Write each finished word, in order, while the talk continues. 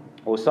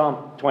Well,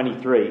 Psalm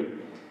 23,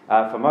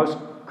 for most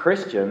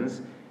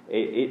Christians,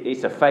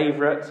 it's a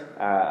favourite,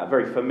 a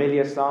very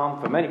familiar psalm.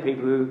 For many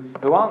people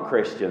who aren't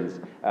Christians,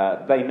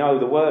 they know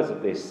the words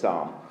of this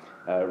psalm,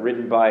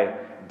 written by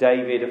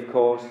David, of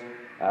course.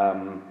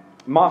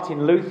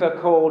 Martin Luther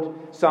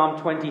called Psalm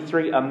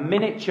 23 a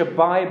miniature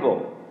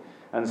Bible,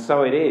 and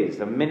so it is,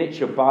 a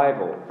miniature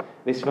Bible.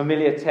 This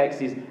familiar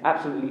text is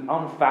absolutely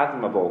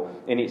unfathomable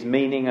in its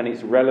meaning and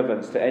its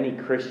relevance to any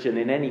Christian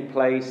in any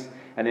place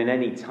and in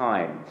any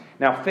time.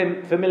 Now,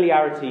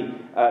 familiarity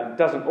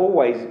doesn't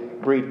always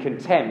breed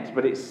contempt,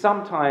 but it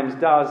sometimes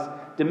does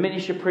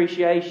diminish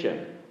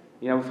appreciation.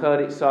 We've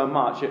heard it so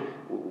much,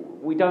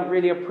 we don't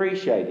really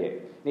appreciate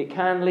it. It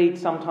can lead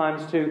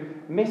sometimes to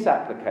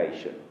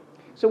misapplication.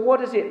 So what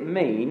does it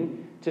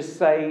mean to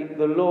say,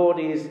 the Lord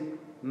is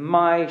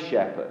my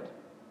shepherd?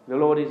 The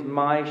Lord is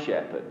my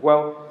shepherd.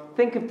 Well,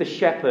 think of the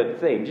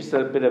shepherd theme, just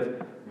a bit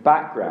of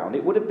background.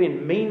 It would have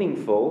been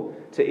meaningful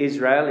to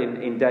Israel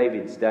in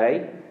David's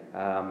day.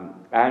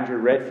 Andrew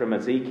read from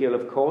Ezekiel,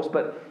 of course,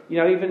 but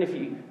even if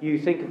you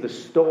think of the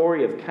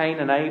story of Cain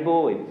and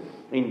Abel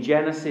in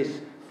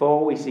Genesis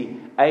 4, we see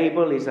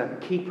Abel is a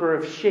keeper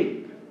of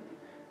sheep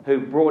who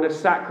brought a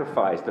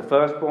sacrifice, the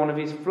firstborn of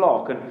his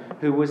flock, and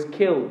who was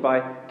killed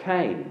by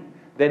Cain.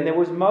 Then there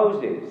was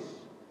Moses,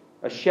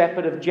 a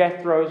shepherd of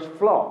Jethro's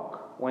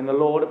flock, when the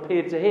Lord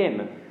appeared to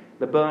him at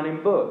the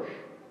burning bush.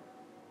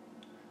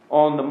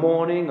 On the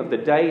morning of the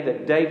day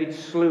that David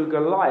slew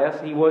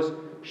Goliath, he was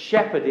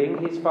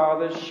shepherding his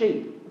father's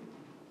sheep.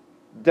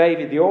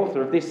 David, the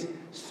author of this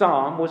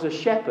psalm, was a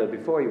shepherd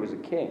before he was a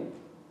king.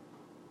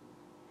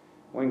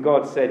 When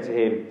God said to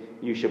him,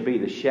 "You shall be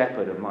the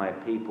shepherd of my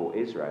people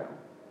Israel."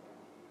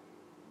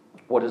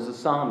 What does the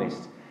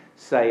psalmist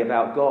say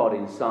about God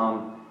in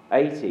Psalm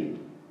 80?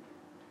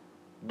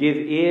 "Give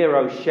ear,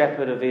 O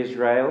shepherd of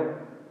Israel,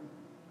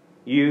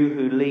 you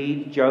who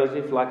lead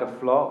Joseph like a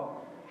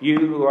flock, you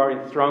who are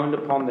enthroned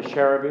upon the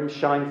cherubim,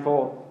 shine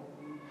forth."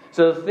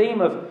 So the theme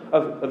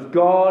of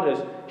God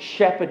as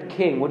shepherd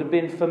king would have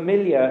been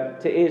familiar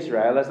to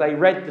Israel as they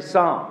read the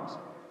Psalms.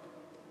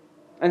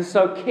 And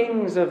so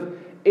kings of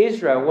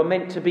Israel were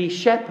meant to be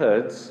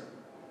shepherds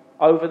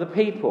over the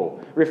people,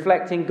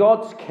 reflecting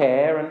God's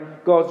care and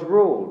God's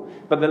rule.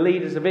 But the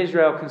leaders of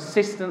Israel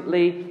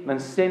consistently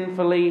and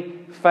sinfully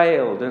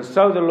failed. And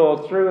so the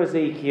Lord, through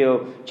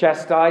Ezekiel,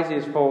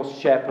 chastises false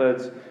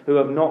shepherds who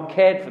have not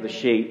cared for the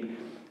sheep.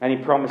 And he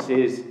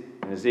promises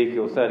in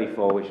Ezekiel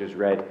 34, which was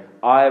read,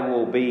 "I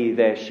will be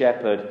their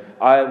shepherd.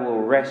 I will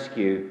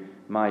rescue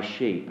my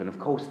sheep." And of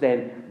course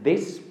then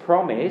this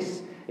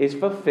promise is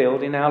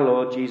fulfilled in our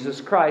Lord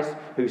Jesus Christ,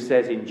 who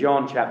says in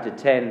John chapter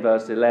 10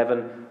 verse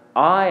 11,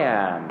 "I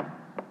am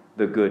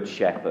the good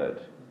shepherd."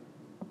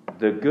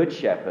 The good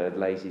shepherd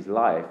lays his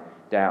life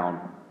down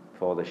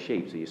for the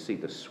sheep. So you see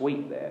the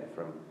sweep there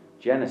from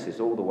Genesis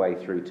all the way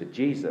through to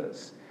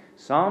Jesus.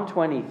 Psalm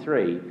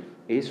 23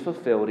 is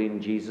fulfilled in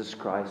Jesus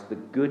Christ, the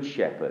good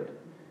shepherd.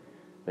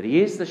 But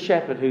he is the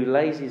shepherd who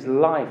lays his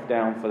life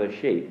down for the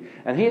sheep.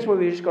 And here's where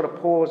we've just got to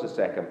pause a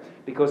second,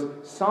 because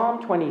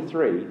Psalm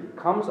 23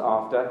 comes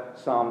after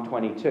Psalm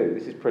 22.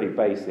 This is pretty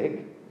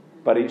basic,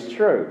 but it's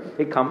true.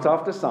 It comes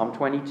after Psalm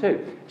 22.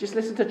 Just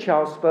listen to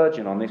Charles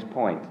Spurgeon on this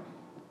point.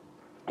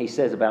 He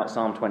says about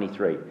Psalm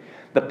 23,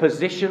 "The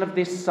position of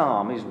this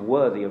psalm is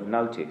worthy of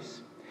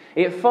notice.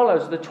 It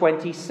follows the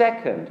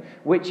 22nd,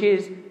 which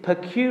is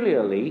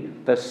peculiarly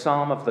the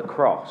Psalm of the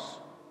Cross.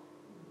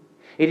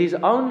 It is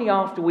only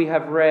after we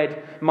have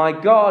read, 'My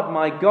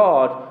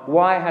God,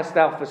 why hast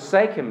thou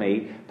forsaken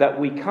me?' that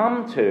we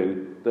come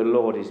to, 'The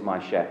Lord is my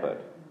shepherd.'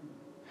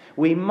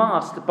 We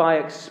must, by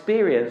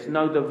experience,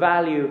 know the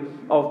value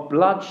of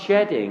blood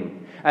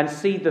shedding and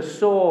see the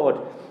sword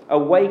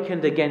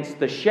awakened against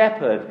the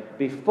shepherd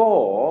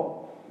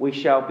before we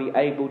shall be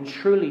able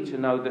truly to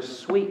know the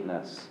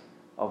sweetness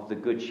of the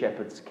good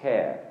shepherd's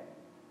care."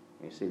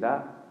 You see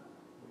that?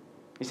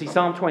 You see,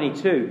 Psalm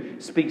 22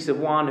 speaks of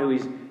one who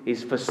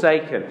is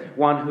forsaken,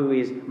 one who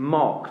is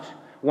mocked,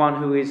 one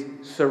who is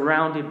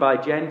surrounded by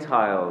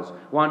Gentiles,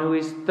 one who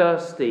is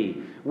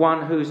thirsty,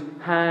 one whose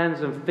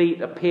hands and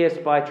feet are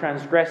pierced by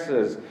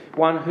transgressors,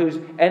 one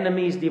whose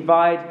enemies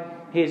divide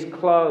his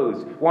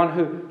clothes, one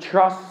who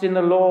trusts in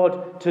the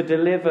Lord to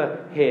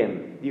deliver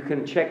him. You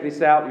can check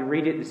this out, you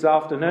read it this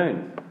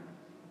afternoon.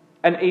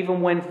 And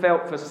even when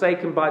felt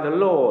forsaken by the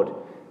Lord,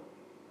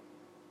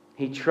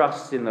 he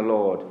trusts in the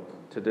Lord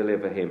to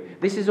deliver him.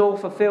 This is all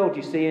fulfilled,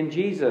 you see, in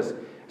Jesus.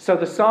 So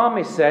the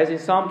psalmist says in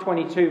Psalm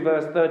 22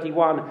 verse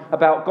 31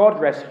 about God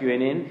rescuing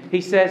him,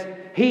 he says,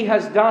 "He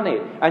has done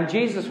it." And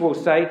Jesus will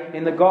say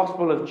in the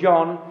Gospel of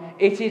John,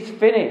 "It is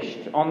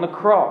finished," on the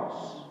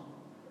cross.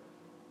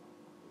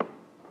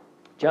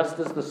 Just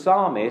as the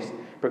psalmist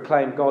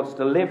proclaimed God's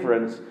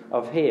deliverance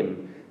of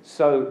him,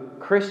 so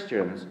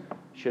Christians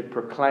should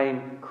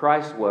proclaim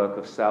Christ's work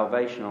of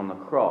salvation on the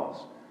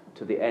cross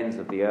to the ends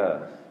of the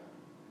earth.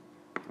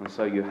 And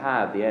so you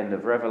have the end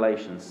of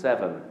Revelation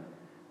 7,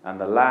 and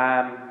the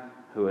Lamb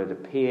who had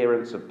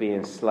appearance of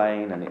being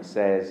slain, and it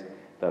says,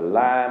 "The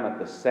Lamb at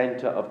the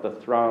centre of the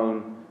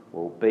throne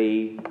will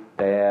be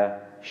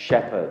their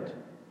shepherd.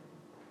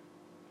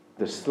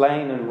 The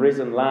slain and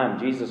risen Lamb,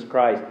 Jesus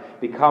Christ,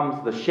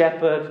 becomes the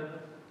shepherd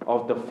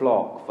of the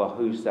flock for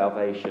whose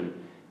salvation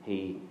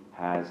he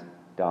has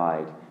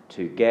died.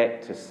 To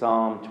get to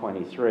Psalm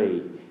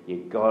 23,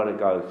 you've got to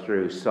go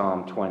through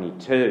Psalm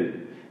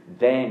 22.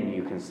 Then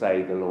you can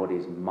say, the Lord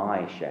is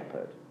my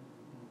shepherd.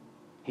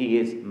 He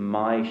is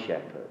my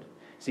shepherd.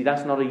 See,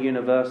 that's not a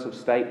universal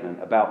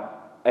statement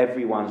about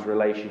everyone's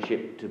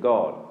relationship to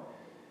God.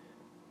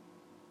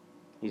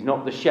 He's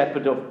not the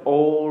shepherd of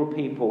all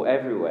people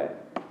everywhere.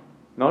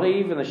 Not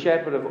even the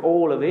shepherd of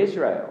all of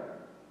Israel.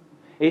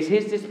 It's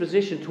his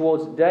disposition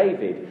towards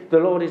David. The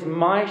Lord is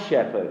my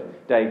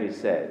shepherd, David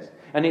says.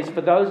 And it's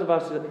for those of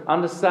us who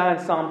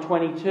understand Psalm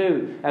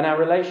 22 and our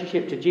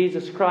relationship to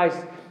Jesus Christ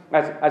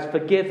as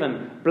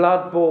forgiven,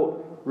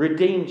 blood-bought,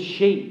 redeemed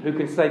sheep who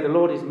can say, the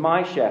Lord is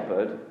my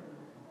shepherd.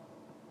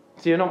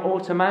 So you're not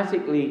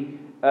automatically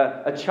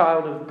a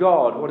child of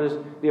God. What does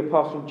the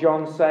Apostle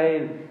John say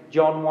in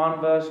John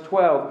 1 verse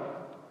 12?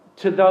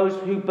 To those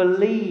who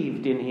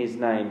believed in his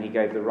name, he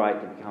gave the right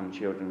to become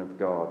children of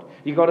God.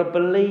 You've got to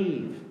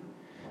believe.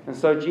 And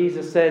so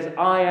Jesus says,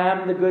 I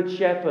am the good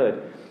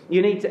shepherd.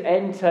 You need to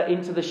enter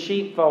into the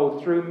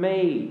sheepfold through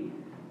me,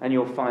 and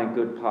you'll find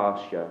good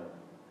pasture.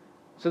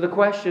 So the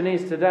question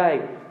is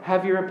today,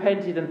 have you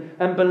repented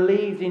and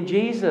believed in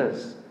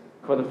Jesus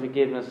for the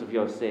forgiveness of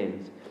your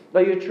sins?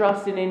 Are you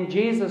trusting in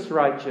Jesus'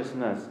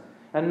 righteousness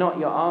and not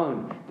your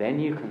own? Then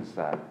you can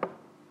say,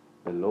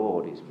 the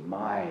Lord is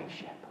my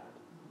shepherd.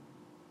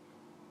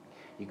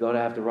 You've got to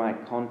have the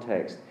right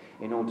context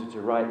in order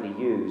to rightly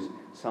use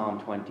Psalm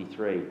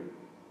 23.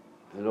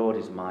 The Lord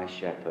is my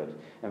shepherd.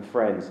 And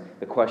friends,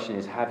 the question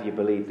is, have you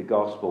believed the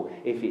gospel?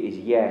 If it is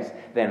yes,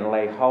 then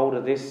lay hold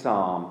of this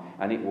psalm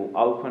and it will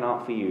open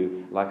up for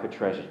you like a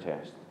treasure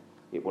chest.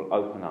 It will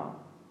open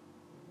up.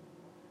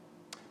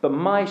 But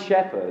my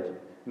shepherd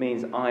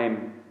means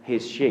I'm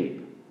his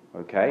sheep.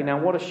 Okay, now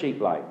what are sheep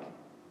like?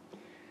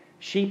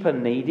 Sheep are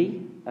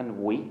needy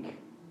and weak.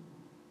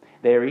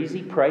 They're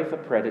easy prey for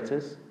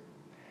predators.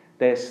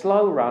 They're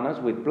slow runners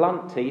with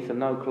blunt teeth and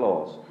no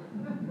claws.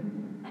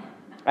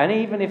 And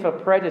even if a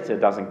predator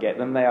doesn't get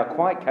them, they are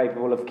quite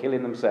capable of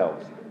killing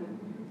themselves.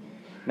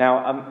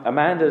 Now,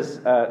 Amanda's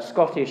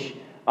Scottish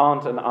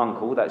aunt and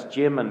uncle, that's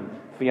Jim and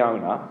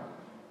Fiona,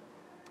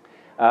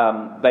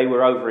 they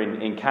were over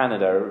in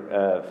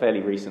Canada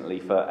fairly recently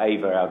for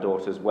Ava, our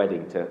daughter's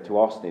wedding to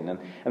Austin.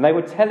 And they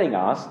were telling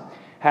us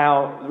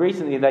how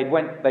recently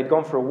they'd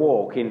gone for a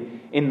walk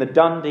in the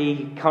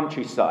Dundee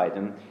countryside,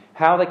 and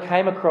how they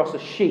came across a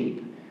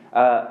sheep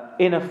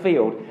in a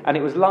field, and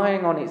it was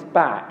lying on its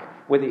back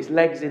with its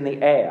legs in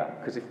the air,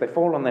 because if they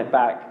fall on their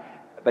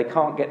back, they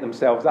can't get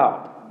themselves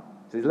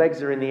up. So his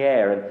legs are in the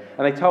air,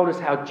 and they told us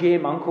how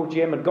Uncle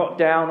Jim had got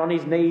down on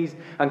his knees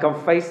and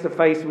gone face to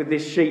face with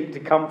this sheep to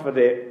comfort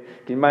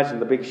it. Can you imagine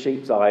the big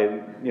sheep's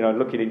eye,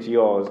 looking into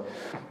yours,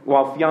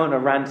 while Fiona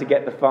ran to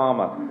get the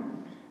farmer.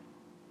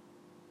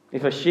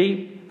 If a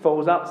sheep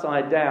falls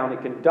upside down,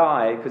 it can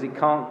die because it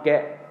can't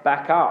get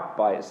back up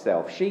by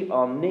itself. Sheep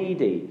are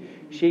needy.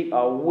 Sheep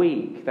are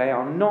weak. They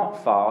are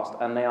not fast,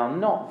 and they are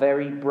not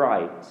very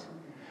bright.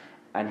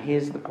 And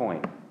here's the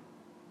point.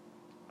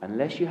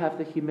 Unless you have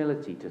the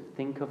humility to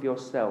think of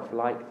yourself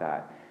like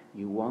that,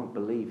 you won't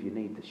believe you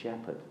need the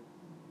shepherd.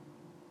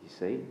 You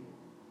see?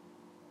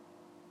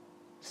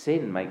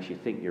 Sin makes you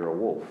think you're a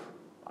wolf.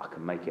 I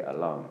can make it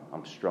alone.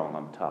 I'm strong.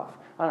 I'm tough.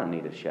 I don't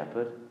need a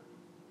shepherd.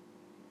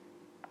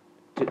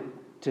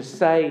 To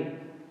say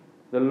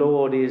the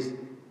Lord is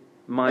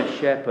my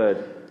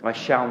shepherd, I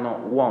shall not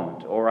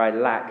want, or I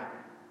lack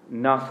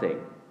nothing,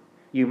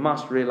 you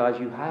must realize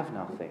you have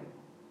nothing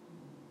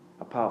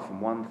apart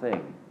from one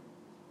thing: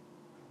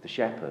 the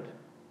shepherd.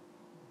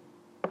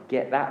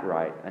 Get that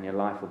right and your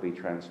life will be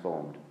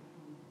transformed.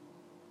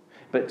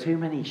 But too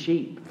many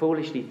sheep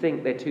foolishly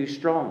think they're too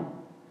strong.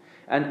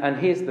 And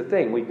here's the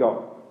thing, we've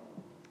got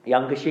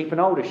younger sheep and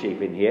older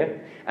sheep in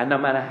here, and no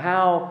matter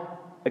how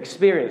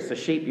experienced a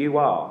sheep you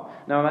are,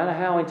 no matter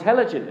how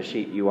intelligent a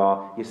sheep you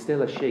are, you're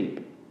still a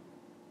sheep.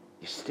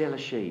 You're still a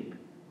sheep.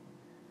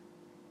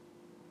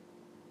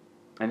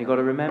 And you've got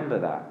to remember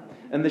that.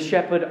 And the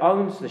shepherd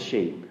owns the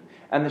sheep,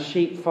 and the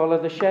sheep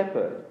follow the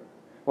shepherd.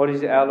 What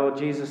is it our Lord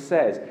Jesus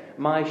says?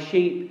 My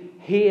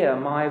sheep hear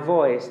my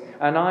voice,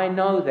 and I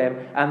know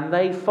them, and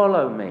they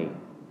follow me.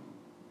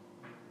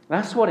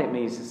 That's what it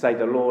means to say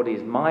the Lord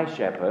is my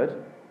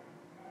shepherd.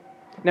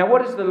 Now,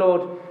 what does the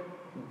Lord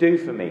do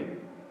for me?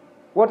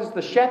 What does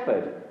the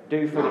shepherd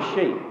do for the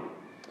sheep?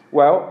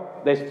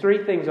 Well, there's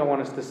three things I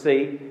want us to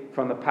see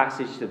from the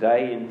passage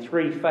today, in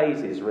three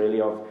phases really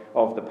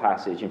of the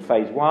passage. In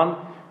phase 1,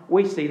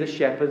 we see the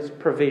shepherd's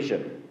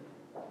provision.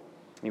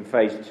 In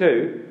phase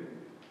 2,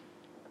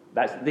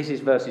 this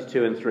is verses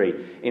 2 and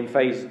 3. In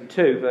phase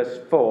 2,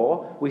 verse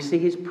 4, we see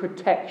his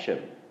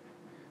protection.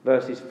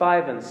 Verses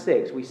 5 and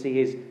 6, we see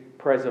his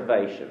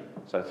preservation.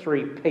 So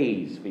 3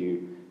 P's for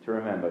you to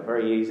remember.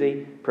 Very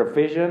easy.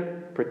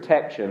 Provision,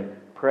 protection,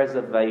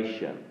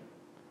 preservation.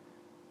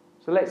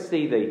 So let's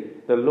see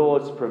the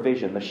Lord's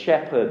provision, the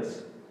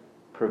shepherd's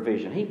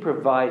provision. He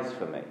provides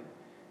for me.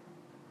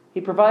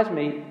 He provides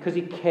me because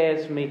he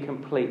cares for me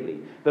completely.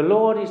 The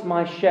Lord is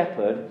my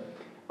shepherd,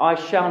 I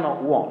shall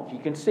not want. You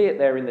can see it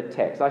there in the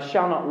text. I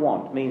shall not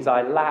want means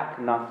I lack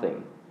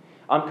nothing.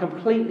 I'm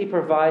completely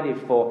provided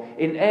for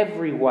in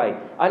every way.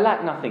 I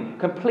lack nothing.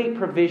 Complete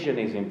provision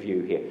is in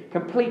view here.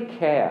 Complete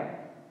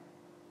care.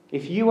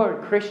 If you are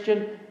a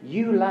Christian,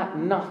 you lack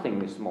nothing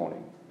this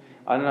morning.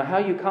 I don't know how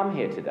you come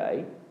here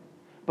today,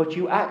 but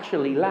you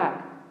actually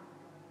lack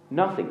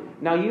nothing.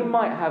 Now, you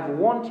might have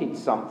wanted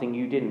something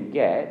you didn't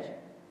get.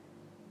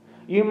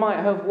 It might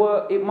have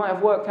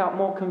worked out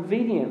more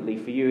conveniently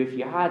for you if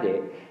you had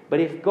it.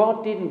 But if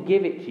God didn't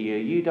give it to you,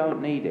 you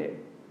don't need it.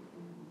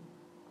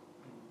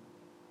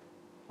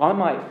 I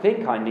might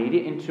think I need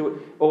it in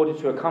order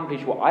to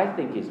accomplish what I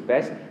think is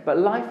best, but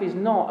life is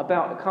not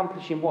about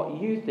accomplishing what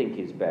you think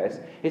is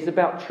best. It's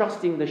about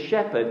trusting the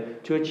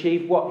shepherd to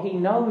achieve what he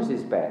knows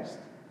is best.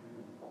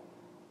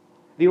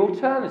 The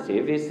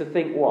alternative is to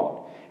think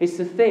what? It's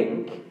to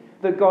think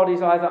that God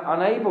is either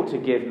unable to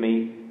give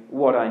me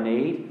what I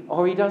need,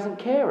 or he doesn't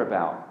care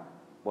about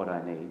what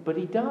I need. But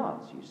he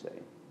does, you see.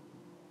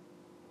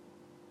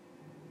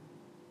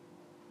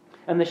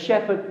 And the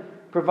shepherd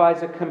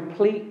provides a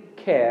complete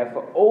care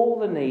for all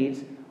the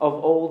needs of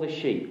all the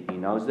sheep. He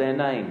knows their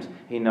names.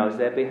 He knows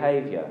their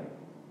behavior.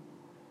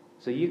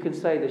 So you can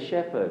say the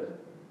shepherd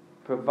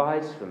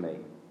provides for me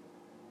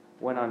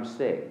when I'm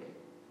sick.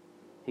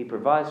 He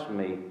provides for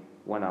me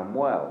when I'm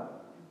well.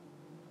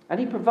 And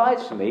he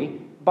provides for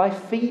me by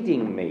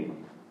feeding me.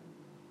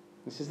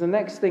 This is the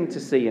next thing to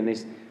see in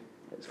this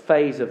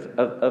phase of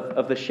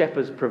the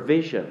shepherd's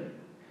provision.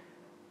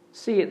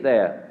 See it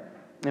there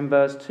in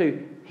verse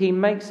 2. He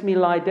makes me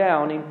lie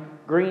down in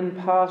green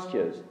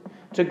pastures.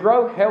 To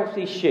grow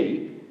healthy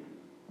sheep,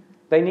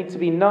 they need to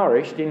be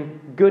nourished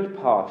in good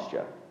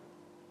pasture.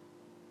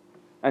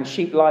 And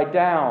sheep lie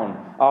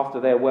down after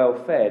they're well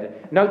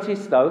fed.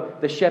 Notice, though,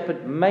 the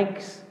shepherd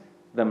makes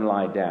them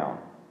lie down.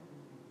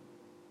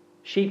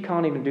 Sheep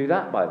can't even do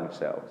that by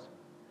themselves.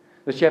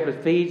 The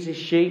shepherd feeds his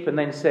sheep and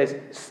then says,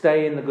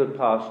 stay in the good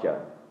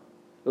pasture.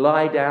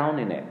 Lie down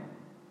in it.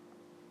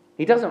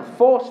 He doesn't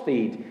force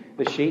feed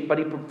the sheep, but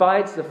he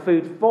provides the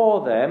food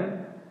for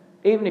them,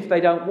 even if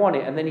they don't want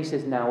it. And then he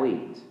says, now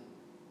eat,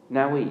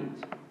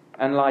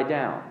 and lie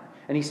down.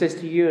 And he says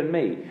to you and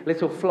me,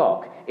 little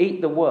flock, eat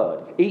the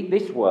word. Eat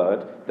this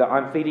word that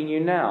I'm feeding you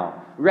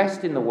now.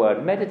 Rest in the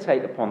word.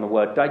 Meditate upon the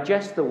word.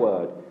 Digest the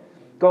word.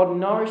 God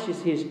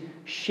nourishes his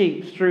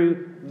sheep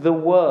through the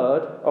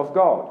word of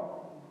God.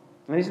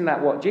 And isn't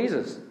that what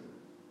Jesus,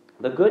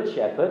 the good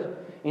shepherd,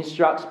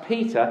 instructs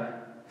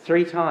Peter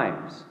 3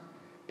 times?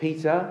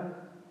 Peter,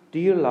 do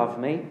you love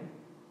me?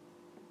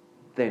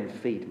 Then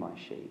feed my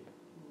sheep.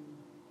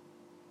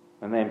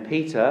 And then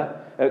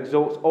Peter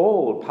exhorts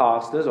all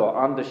pastors or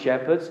under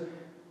shepherds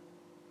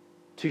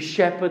to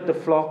shepherd the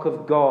flock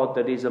of God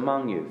that is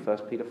among you. 1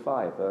 Peter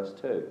 5, verse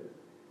 2.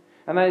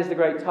 And that is the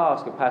great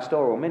task of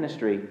pastoral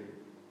ministry,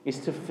 is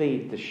to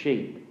feed the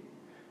sheep.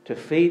 To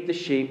feed the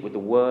sheep with the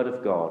word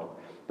of God.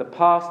 The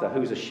pastor,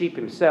 who's a sheep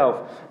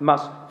himself,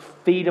 must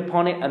feed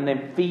upon it and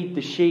then feed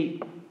the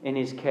sheep in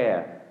his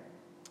care.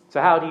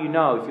 So how do you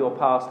know if your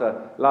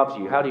pastor loves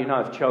you? How do you know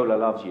if Chola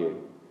loves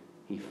you?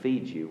 He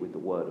feeds you with the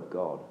word of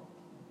God.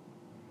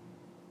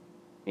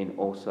 In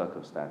all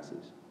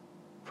circumstances.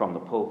 From the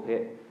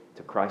pulpit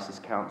to crisis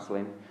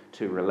counselling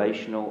to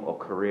relational or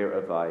career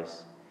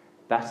advice.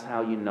 That's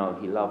how you know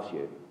he loves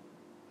you.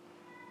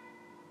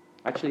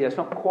 Actually, that's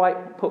not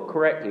quite put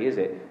correctly, is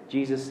it?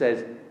 Jesus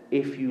says,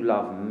 if you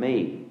love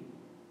me,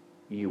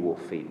 you will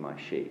feed my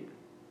sheep.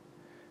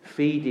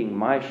 Feeding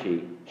my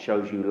sheep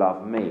shows you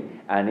love me.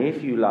 And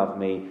if you love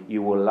me,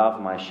 you will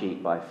love my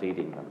sheep by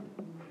feeding them.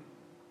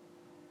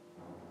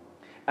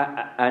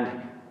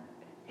 And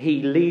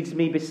he leads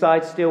me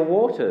beside still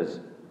waters.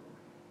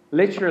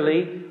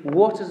 Literally,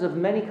 waters of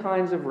many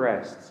kinds of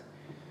rests.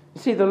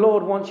 You see, the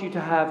Lord wants you to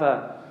have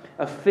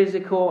a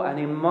physical and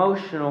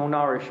emotional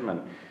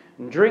nourishment.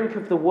 Drink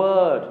of the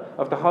word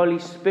of the Holy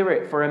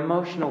Spirit for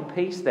emotional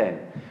peace then.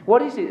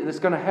 What is it that's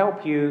going to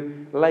help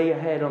you lay your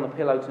head on the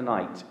pillow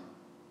tonight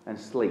and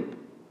sleep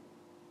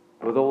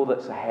with all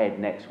that's ahead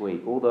next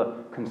week, all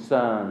the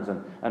concerns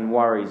and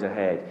worries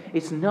ahead?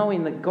 It's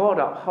knowing that God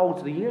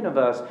upholds the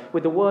universe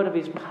with the word of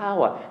his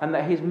power and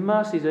that his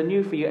mercies are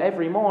new for you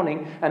every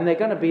morning and they're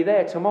going to be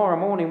there tomorrow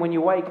morning when you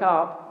wake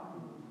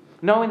up.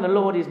 Knowing the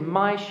Lord is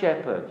my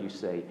shepherd, you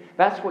see.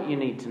 That's what you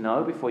need to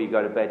know before you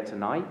go to bed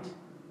tonight.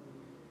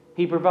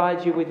 He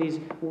provides you with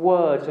his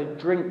word, so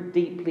drink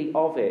deeply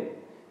of it.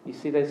 You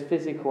see, there's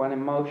physical and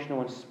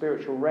emotional and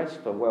spiritual rest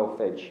for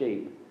well-fed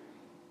sheep.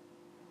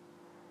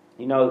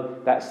 You know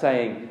that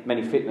saying,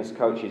 many fitness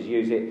coaches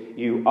use it,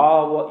 you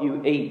are what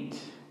you eat.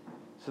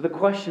 So the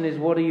question is,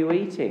 what are you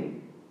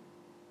eating?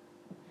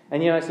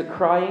 And you know, it's a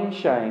crying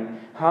shame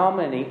how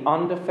many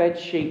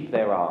underfed sheep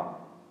there are.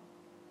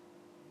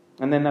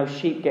 And then those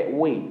sheep get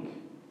weak.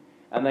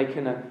 And they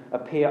can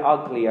appear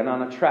ugly and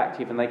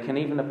unattractive, and they can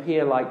even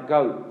appear like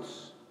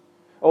goats.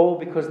 All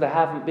because they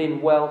haven't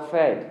been well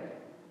fed.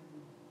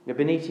 They've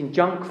been eating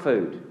junk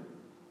food.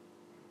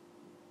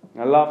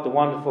 I love the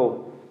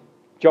wonderful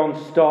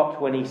John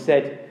Stott when he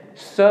said,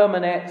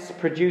 sermonettes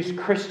produce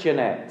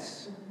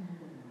Christianettes.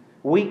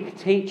 Weak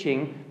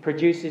teaching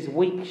produces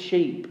weak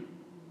sheep.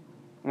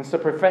 And so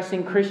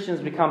professing Christians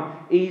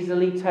become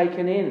easily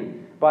taken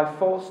in by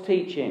false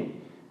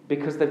teaching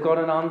because they've got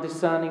an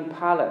undiscerning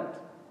palate.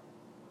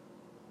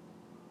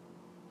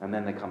 And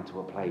then they come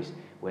to a place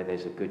where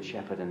there's a good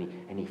shepherd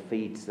and he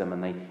feeds them,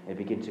 and they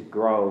begin to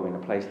grow in a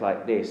place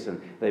like this, and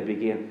they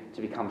begin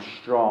to become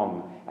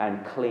strong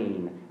and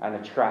clean and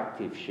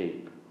attractive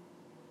sheep.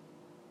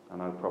 I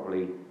know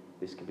probably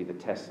this could be the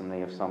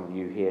testimony of some of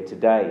you here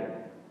today.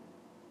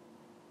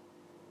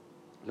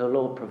 The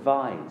Lord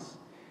provides.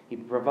 He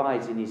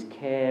provides in his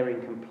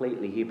caring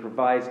completely. He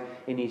provides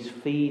in his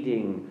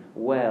feeding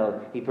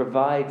well. He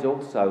provides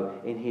also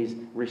in his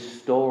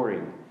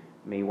restoring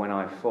me when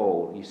I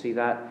fall. You see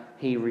that?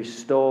 He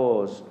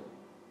restores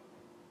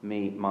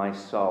me, my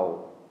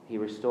soul. He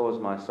restores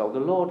my soul. The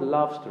Lord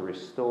loves to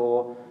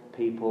restore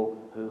people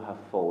who have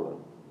fallen.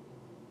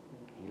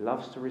 He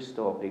loves to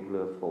restore people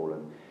who have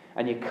fallen.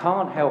 And you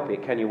can't help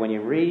it, can you? When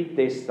you read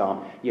this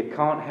psalm, you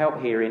can't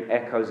help hearing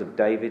echoes of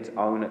David's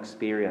own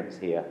experience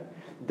here.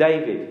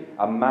 David,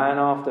 a man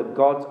after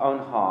God's own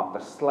heart,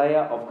 the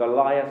slayer of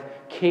Goliath,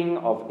 king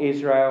of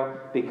Israel,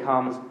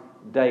 becomes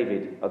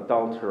David,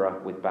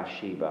 adulterer with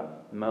Bathsheba,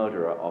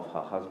 murderer of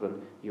her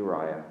husband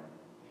Uriah.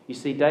 You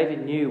see,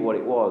 David knew what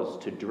it was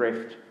to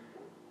drift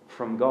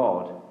from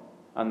God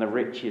and the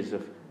riches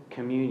of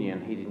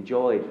communion he'd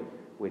enjoyed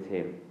with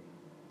him.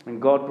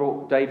 And God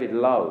brought David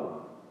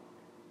low.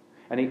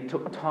 And it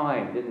took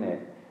time, didn't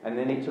it? And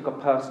then he took a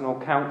personal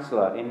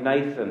counselor in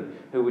Nathan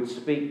who would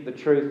speak the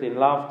truth in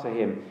love to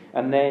him.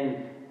 And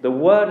then the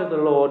word of the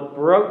Lord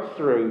broke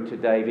through to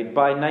David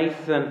by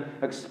Nathan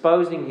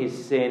exposing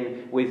his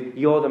sin with,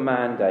 "You're the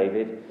man,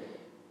 David."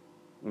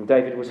 And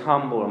David was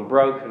humble and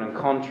broken and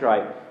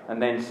contrite.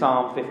 And then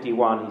Psalm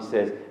 51, he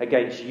says,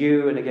 "Against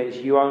you and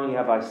against you only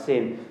have I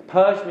sinned.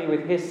 Purge me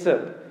with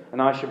hyssop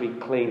and I shall be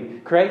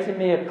clean. Create in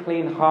me a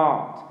clean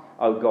heart,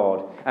 O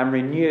God, and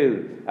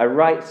renew a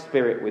right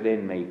spirit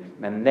within me."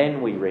 And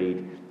then we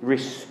read,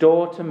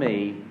 "Restore to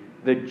me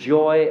the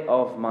joy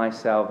of my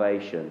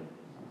salvation."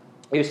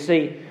 You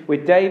see,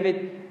 with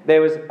David,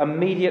 there was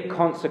immediate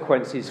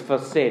consequences for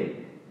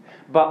sin.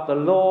 But the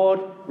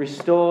Lord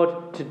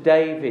restored to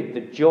David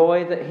the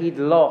joy that he'd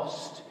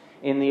lost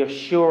in the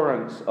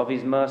assurance of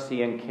his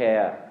mercy and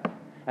care.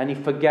 And he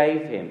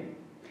forgave him.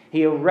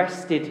 He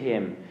arrested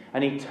him,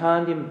 and he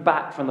turned him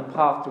back from the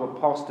path to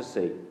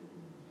apostasy.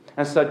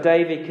 And so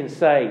David can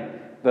say,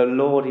 "The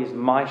Lord is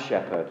my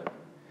shepherd.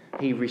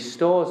 He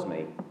restores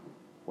me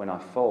when I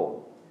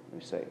fall." You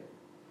see.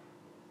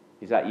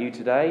 Is that you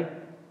today?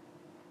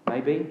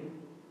 Maybe?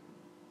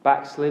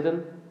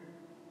 Backslidden?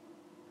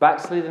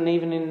 Backslidden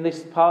even in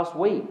this past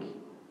week?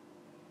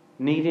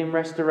 Needing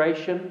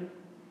restoration?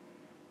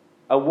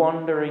 A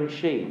wandering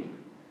sheep?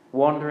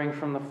 Wandering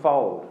from the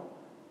fold?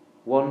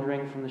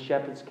 Wandering from the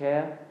shepherd's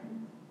care?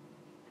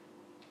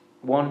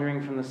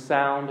 Wandering from the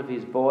sound of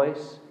his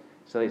voice?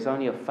 So it's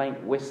only a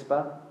faint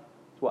whisper.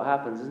 It's what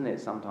happens, isn't it,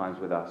 sometimes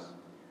with us?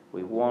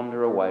 We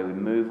wander away, we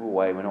move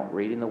away, we're not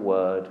reading the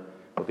word,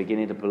 we're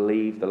beginning to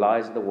believe the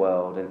lies of the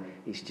world, and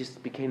it's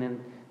just beginning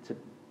to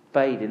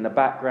fade in the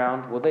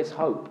background. Well, there's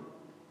hope.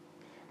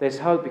 There's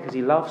hope because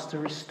he loves to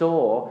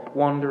restore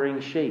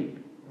wandering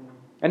sheep.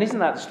 And isn't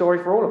that the story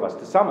for all of us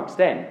to some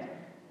extent?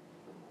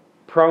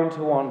 Prone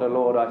to wander,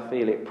 Lord, I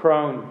feel it.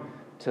 Prone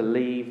to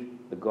leave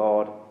the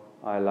God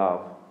I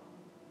love.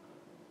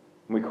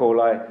 We call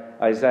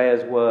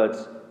Isaiah's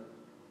words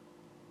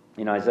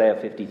in Isaiah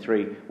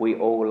 53, "We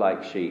all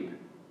like sheep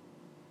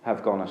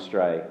have gone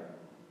astray."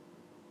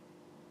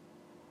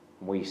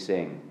 We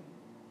sing,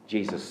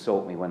 "Jesus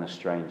sought me when a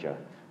stranger,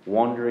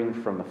 wandering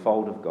from the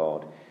fold of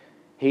God.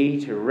 He,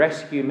 to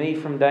rescue me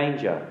from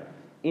danger,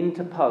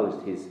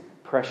 interposed his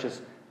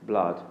precious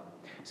blood."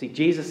 See,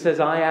 Jesus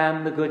says, "I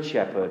am the good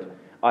shepherd.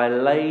 I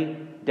lay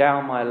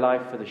down my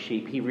life for the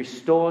sheep." He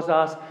restores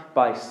us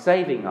by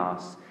saving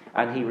us,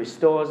 and he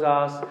restores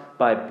us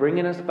by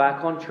bringing us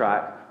back on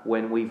track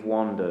when we've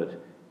wandered,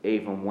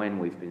 even when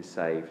we've been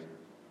saved.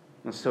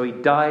 And so he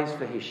dies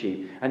for his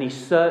sheep, and he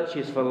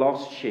searches for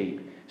lost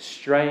sheep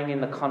straying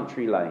in the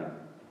country lane.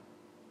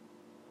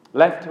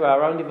 Left to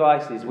our own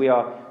devices, we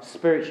are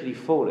spiritually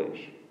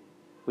foolish.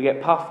 We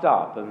get puffed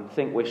up and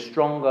think we're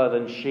stronger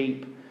than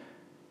sheep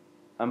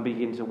and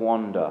begin to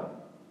wander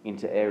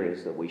into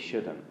areas that we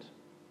shouldn't.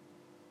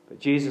 But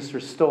Jesus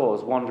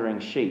restores wandering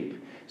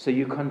sheep, so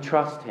you can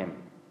trust him.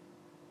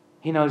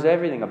 He knows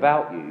everything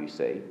about you, you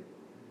see.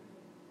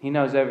 He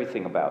knows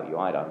everything about you.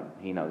 I don't.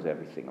 He knows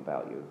everything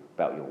about you,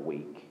 about your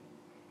week.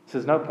 So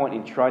there's no point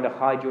in trying to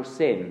hide your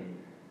sin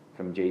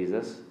from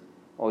Jesus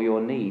or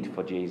your need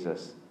for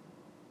Jesus.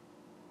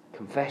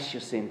 Confess your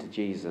sin to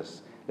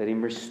Jesus. Let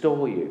him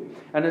restore you.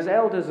 And as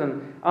elders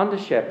and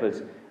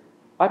under-shepherds,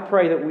 I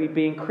pray that we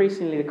be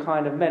increasingly the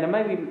kind of men, and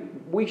maybe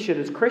we should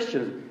as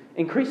Christians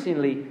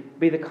increasingly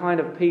be the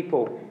kind of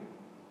people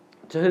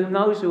to whom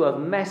those who have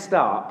messed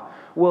up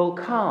will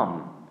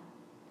come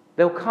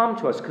They'll come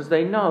to us because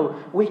they know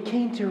we're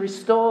keen to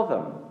restore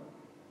them.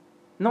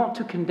 Not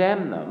to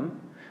condemn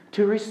them,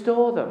 to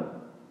restore them.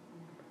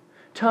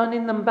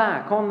 Turning them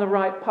back on the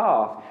right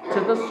path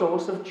to the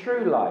source of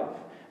true life.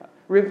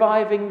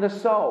 Reviving the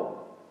soul.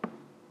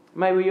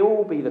 May we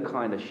all be the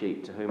kind of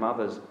sheep to whom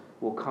others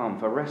will come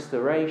for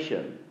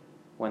restoration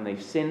when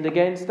they've sinned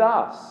against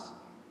us,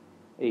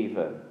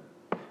 even.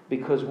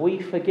 Because we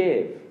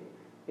forgive,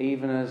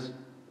 even as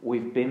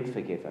we've been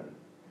forgiven.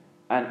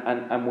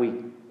 And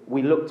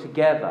we look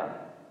together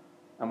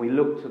and we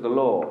look to the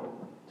Lord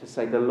to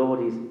say, the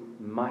Lord is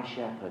my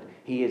shepherd.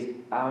 He is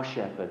our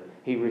shepherd.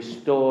 He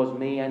restores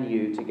me and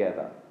you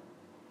together.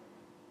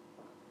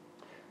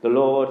 The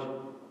Lord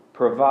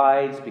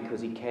provides because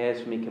he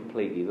cares for me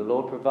completely. The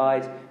Lord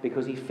provides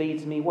because he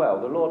feeds me well.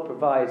 The Lord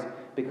provides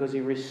because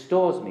he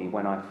restores me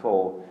when I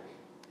fall.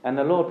 And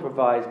the Lord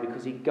provides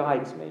because he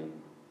guides me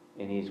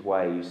in his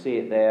way. You see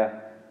it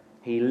there.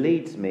 He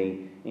leads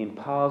me in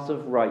paths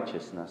of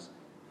righteousness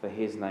for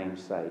his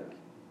name's sake.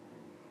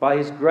 By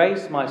his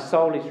grace, my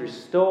soul is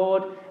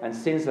restored and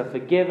sins are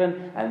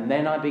forgiven, and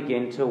then I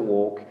begin to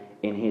walk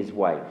in his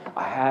way.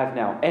 I have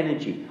now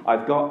energy.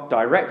 I've got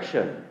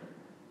direction.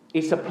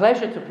 It's a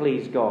pleasure to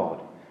please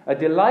God, a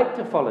delight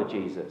to follow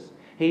Jesus.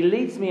 He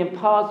leads me in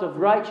paths of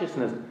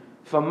righteousness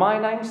for my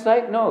name's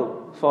sake?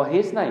 No, for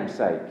his name's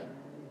sake.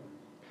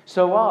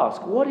 So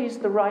ask, what is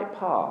the right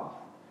path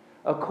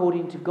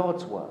according to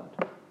God's word?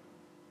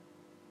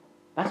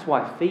 That's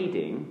why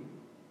feeding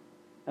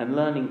and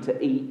learning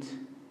to eat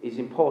is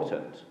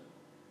important,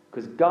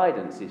 because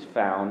guidance is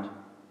found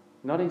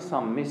not in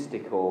some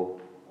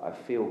mystical, I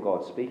feel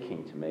God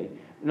speaking to me.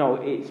 No,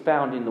 it's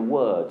found in the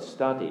word,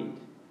 studied,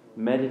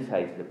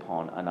 meditated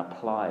upon and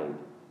applied.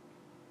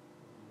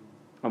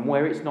 And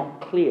where it's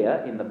not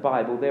clear in the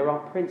Bible, there are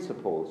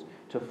principles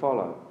to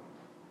follow.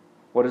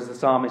 What does the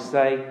psalmist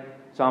say?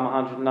 Psalm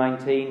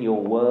 119,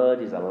 your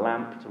word is a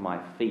lamp to my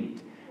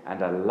feet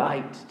and a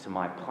light to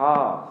my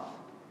path.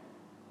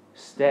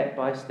 Step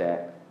by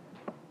step,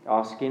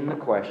 asking the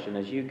question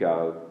as you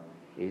go,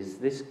 is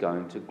this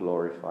going to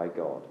glorify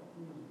God?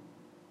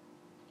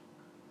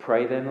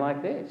 Pray then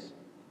like this.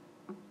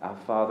 Our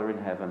Father in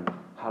heaven,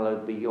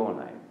 hallowed be your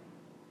name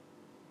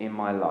in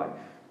my life.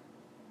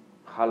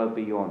 Hallowed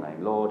be your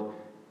name. Lord,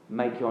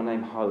 make your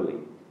name holy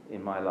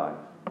in my life,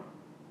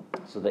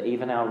 so that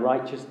even our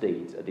righteous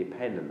deeds are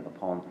dependent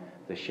upon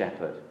the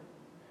shepherd.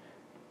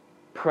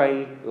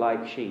 Pray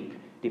like sheep,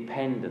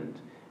 dependent.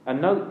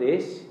 And note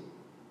this,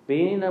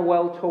 being in a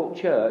well-taught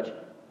church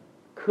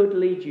could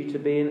lead you to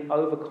being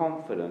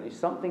overconfident. It's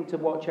something to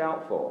watch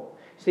out for.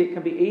 See, it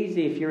can be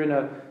easy if you're in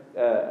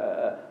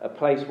a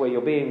place where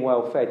you're being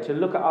well fed to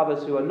look at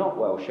others who are not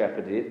well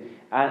shepherded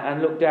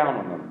and look down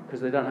on them because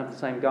they don't have the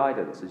same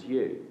guidance as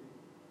you.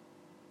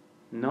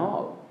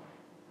 No.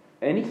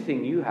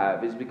 Anything you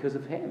have is because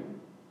of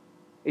him.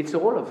 It's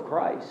all of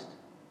Christ.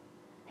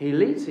 He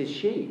leads his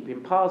sheep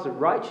in paths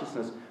of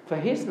righteousness for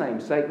his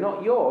name's sake,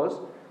 not yours.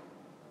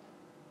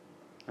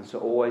 And so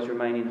always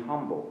remaining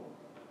humble.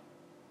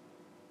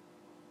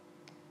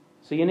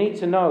 So you need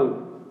to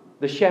know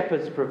the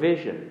shepherd's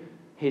provision,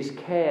 his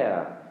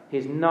care,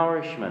 his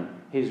nourishment,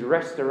 his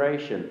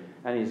restoration,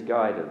 and his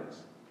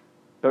guidance.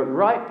 But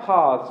right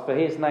paths for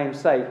his name's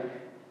sake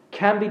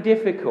can be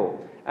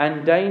difficult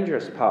and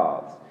dangerous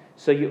paths.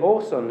 So you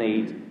also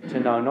need to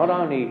know not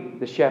only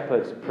the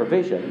shepherd's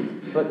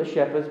provision, but the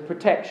shepherd's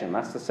protection.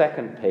 That's the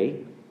second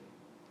P.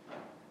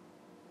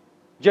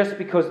 Just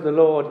because the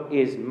Lord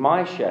is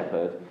my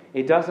shepherd,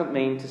 it doesn't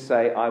mean to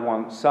say I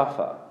won't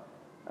suffer.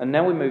 And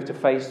now we move to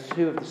phase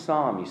 2 of the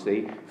psalm, you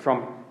see,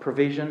 from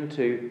provision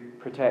to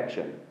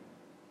protection.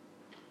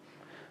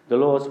 The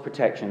Lord's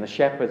protection, the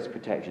shepherd's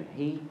protection.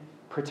 He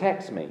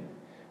protects me.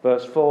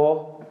 Verse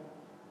 4,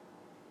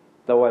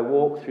 though I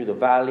walk through the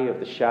valley of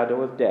the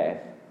shadow of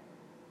death,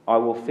 I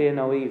will fear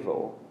no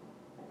evil,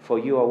 for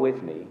you are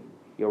with me.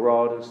 Your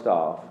rod and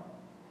staff,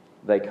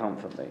 they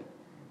comfort me.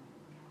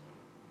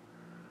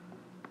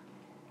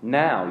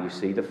 Now, you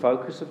see, the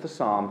focus of the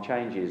psalm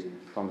changes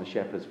from the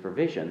shepherd's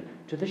provision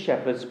to the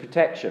shepherd's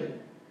protection.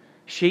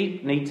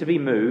 Sheep need to be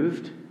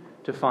moved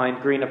to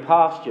find greener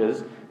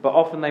pastures, but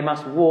often they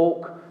must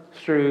walk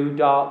through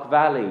dark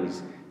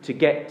valleys to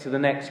get to the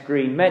next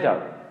green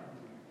meadow.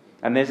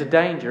 And there's a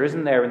danger,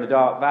 isn't there, in the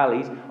dark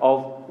valleys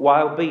of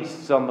wild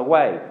beasts on the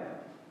way.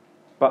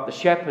 But the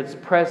shepherd's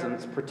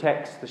presence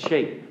protects the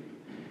sheep.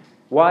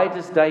 Why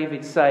does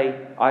David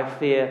say, I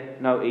fear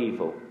no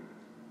evil?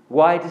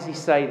 Why does he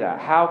say that?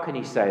 How can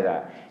he say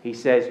that? He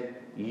says,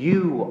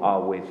 you are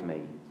with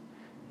me.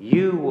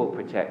 You will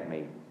protect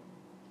me.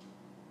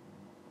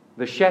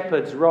 The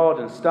shepherd's rod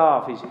and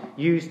staff is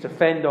used to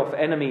fend off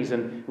enemies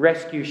and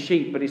rescue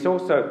sheep, but it's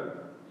also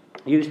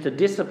used to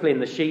discipline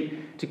the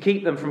sheep to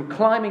keep them from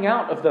climbing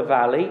out of the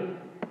valley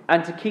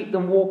and to keep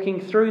them walking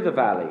through the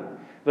valley.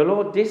 The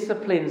Lord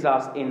disciplines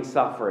us in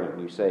suffering,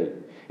 you see.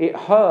 It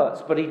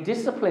hurts, but he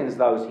disciplines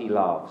those he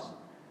loves.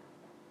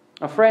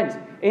 Now, friends,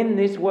 in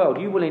this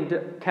world, you will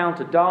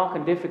encounter dark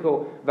and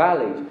difficult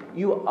valleys.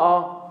 You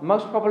are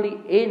most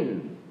probably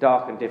in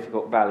dark and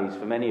difficult valleys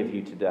for many of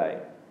you today.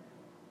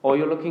 Or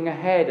you're looking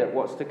ahead at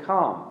what's to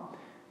come.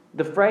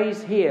 The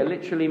phrase here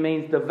literally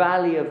means the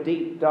valley of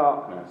deep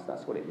darkness.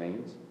 That's what it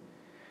means.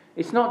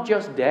 It's not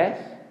just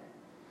death,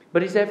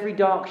 but it's every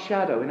dark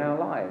shadow in our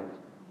lives.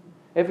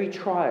 Every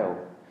trial,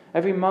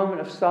 every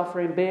moment of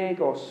suffering, big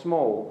or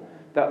small,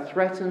 that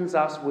threatens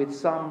us with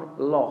some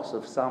loss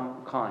of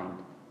some kind.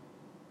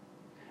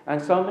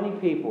 And so many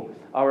people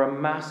are a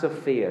mass of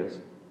fears.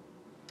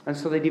 And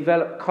so they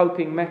develop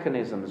coping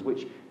mechanisms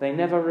which they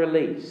never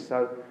release.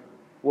 So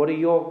what are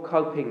your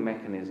coping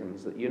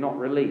mechanisms that you're not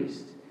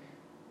released?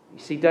 You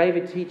see,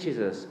 David teaches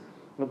us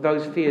that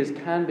those fears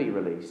can be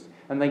released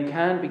and they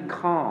can be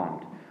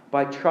calmed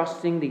by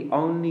trusting the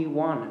only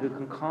one who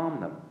can calm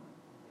them.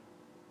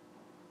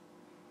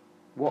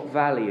 What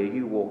valley are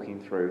you walking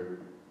through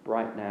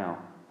right now?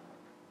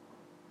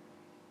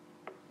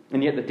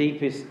 And yet the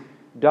deepest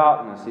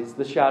darkness is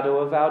the shadow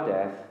of our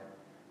death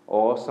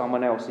or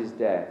someone else's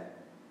death.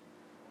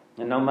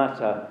 And no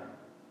matter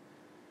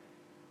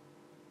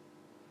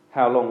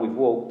how long we've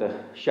walked, the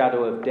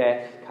shadow of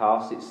death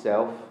casts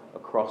itself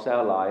across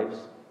our lives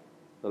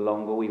the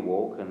longer we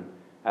walk. And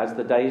as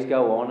the days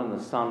go on and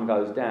the sun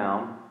goes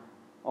down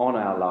on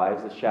our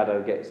lives, the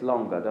shadow gets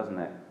longer, doesn't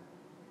it?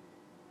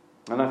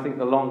 And I think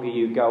the longer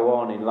you go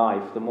on in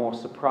life, the more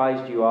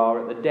surprised you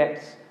are at the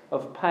depths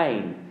of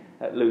pain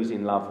at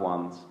losing loved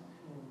ones.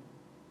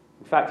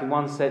 In fact, in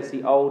one sense,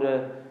 the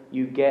older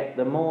you get,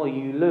 the more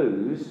you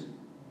lose,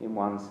 in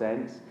one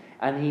sense.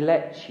 And he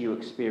lets you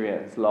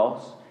experience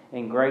loss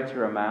in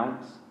greater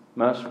amounts,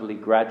 mercifully,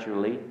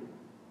 gradually,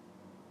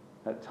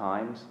 at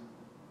times.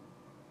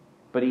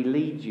 But he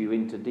leads you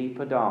into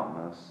deeper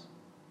darkness.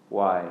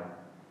 Why?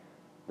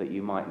 That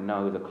you might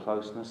know the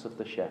closeness of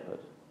the shepherd.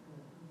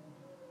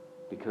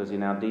 Because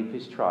in our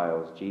deepest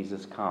trials,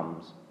 Jesus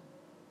comes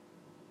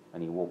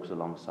and he walks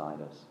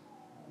alongside us.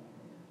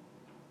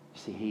 You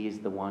see, he is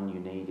the one you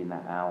need in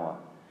that hour.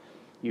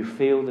 You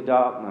feel the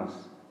darkness,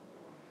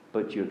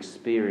 but you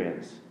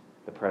experience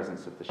the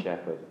presence of the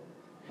shepherd.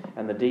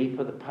 And the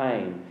deeper the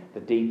pain, the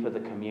deeper the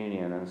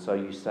communion. And so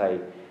you say,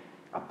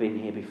 I've been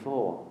here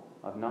before.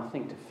 I've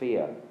nothing to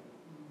fear.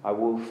 I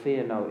will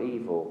fear no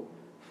evil,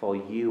 for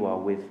you are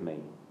with me.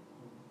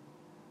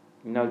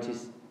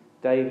 Notice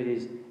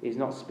David is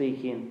not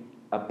speaking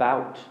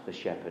about the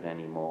shepherd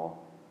anymore.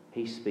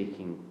 He's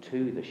speaking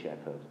to the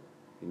shepherd.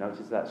 You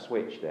notice that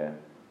switch there?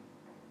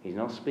 He's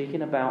not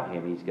speaking about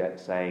him. He's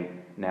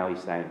saying,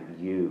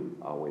 you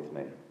are with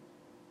me.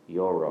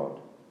 Your rod,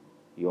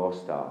 your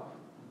staff.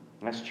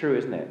 That's true,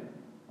 isn't it?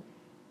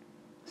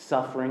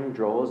 Suffering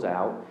draws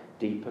out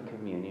deeper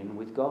communion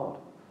with God.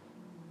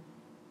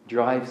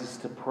 Drives us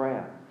to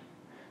prayer.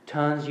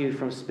 Turns you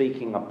from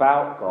speaking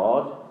about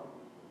God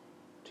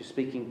to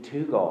speaking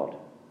to God.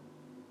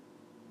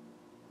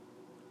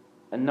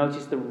 And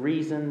notice the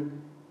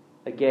reason,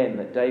 again,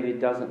 that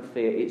David doesn't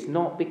fear. It's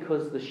not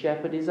because the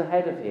shepherd is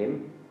ahead of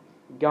him,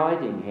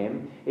 guiding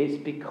him. It's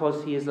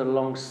because he is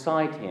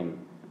alongside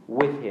him,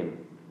 with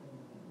him.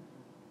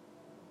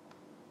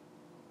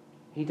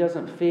 He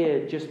doesn't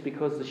fear just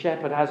because the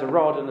shepherd has a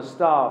rod and a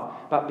staff,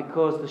 but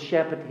because the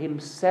shepherd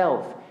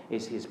himself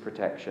is his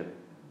protection.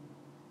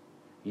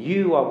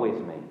 You are with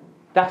me.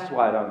 That's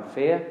why I don't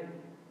fear.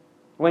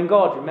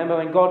 Remember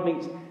when God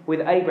meets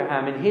with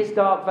Abraham in his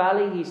dark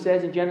valley, he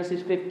says in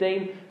Genesis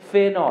 15,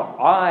 fear not,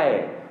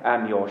 I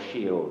am your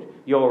shield.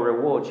 Your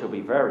reward shall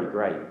be very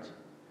great.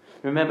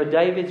 Remember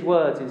David's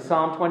words in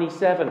Psalm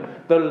 27,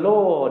 the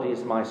Lord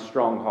is my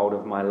stronghold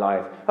of my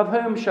life. Of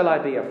whom shall I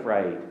be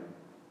afraid?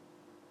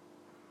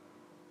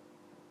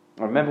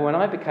 I remember when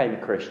I became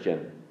a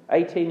Christian,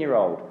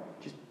 18-year-old,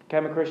 just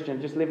became a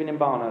Christian, just living in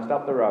Barnhurst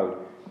up the road.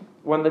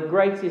 One of the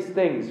greatest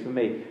things for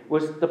me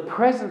was the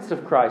presence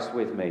of Christ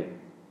with me.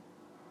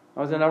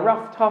 I was in a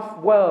rough, tough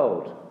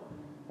world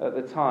at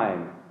the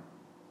time.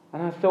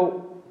 And I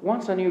thought,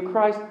 once I knew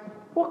Christ,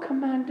 what can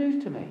man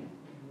do to me?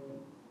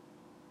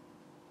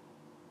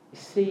 You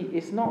see,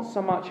 it's not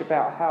so much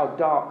about how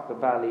dark the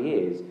valley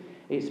is.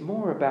 It's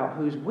more about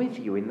who's with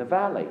you in the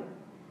valley.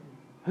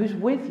 Who's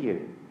with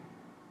you?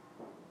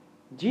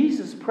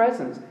 Jesus'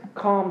 presence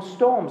calms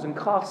storms and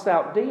casts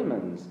out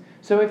demons.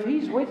 So if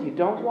he's with you,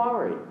 don't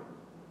worry.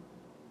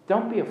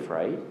 Don't be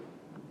afraid.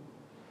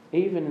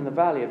 Even in the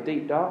valley of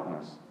deep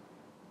darkness.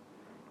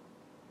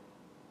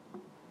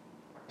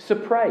 So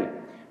pray.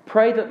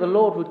 Pray that the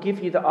Lord would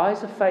give you the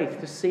eyes of faith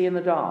to see in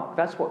the dark.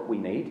 That's what we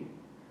need.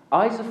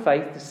 Eyes of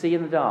faith to see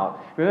in the dark.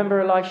 Remember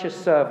Elisha's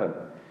servant.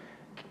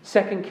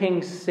 2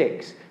 Kings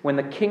 6, when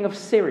the king of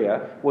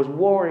Syria was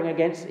warring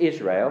against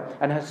Israel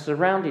and had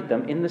surrounded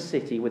them in the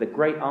city with a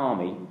great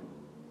army.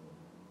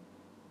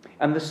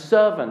 And the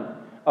servant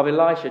of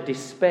Elisha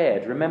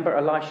despaired. Remember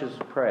Elisha's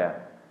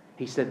prayer.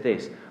 He said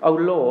this, O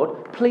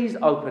Lord, please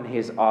open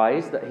his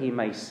eyes that he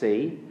may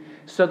see.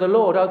 So the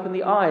Lord opened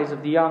the eyes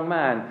of the young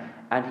man,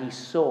 and he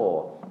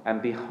saw,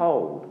 and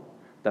behold,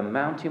 the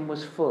mountain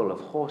was full of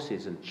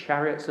horses and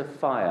chariots of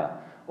fire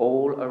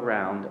all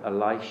around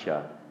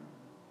Elisha.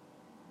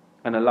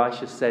 And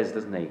Elisha says,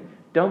 doesn't he,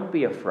 don't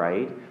be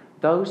afraid.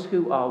 those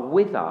who are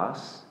with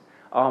us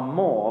are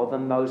more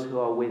than those who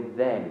are with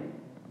them.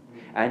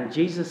 And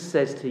Jesus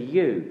says to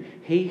you,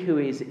 he who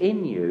is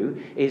in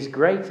you is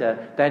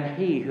greater than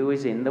he who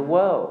is in the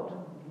world.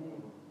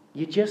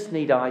 You just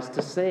need eyes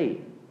to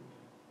see,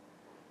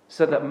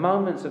 so that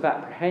moments of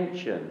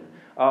apprehension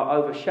are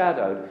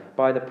overshadowed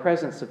by the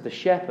presence of the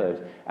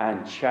shepherd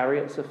and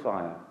chariots of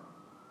fire.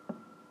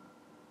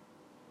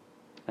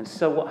 And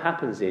so what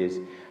happens is,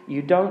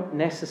 you don't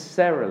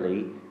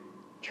necessarily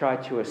try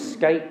to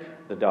escape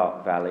the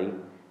dark valley,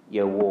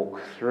 you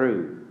walk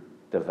through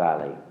the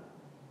valley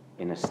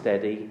in a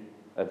steady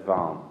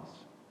advance,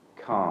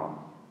 calm,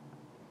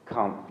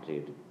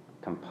 comforted,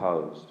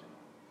 composed.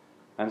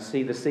 And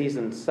see, the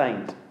seasoned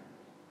saint,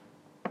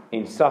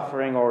 in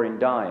suffering or in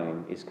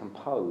dying, is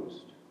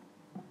composed.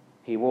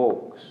 He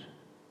walks.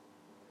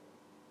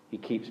 He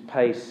keeps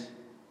pace.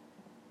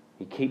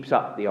 He keeps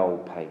up the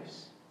old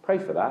pace. Pray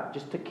for that,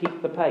 just to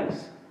keep the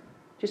pace.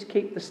 Just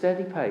keep the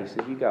steady pace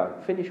as you go.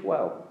 Finish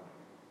well.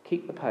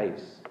 Keep the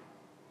pace.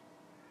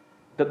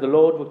 That the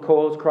Lord would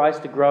cause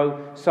Christ to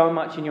grow so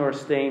much in your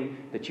esteem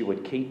that you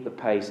would keep the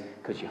pace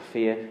because you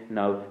fear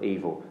no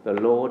evil. The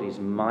Lord is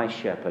my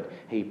shepherd.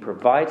 He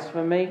provides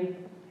for me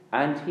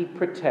and he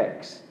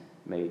protects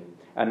me.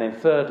 And then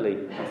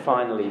thirdly and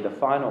finally, the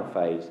final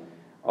phase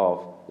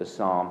of the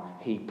psalm,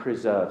 he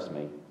preserves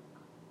me.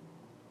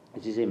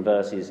 It is in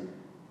verses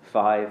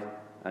 5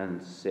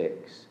 and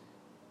 6.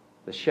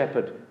 The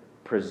shepherd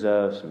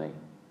preserves me.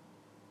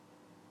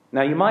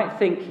 Now you might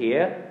think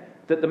here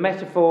that the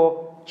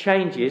metaphor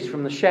changes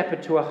from the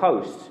shepherd to a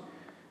host.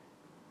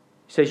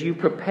 It says, you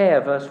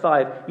prepare, verse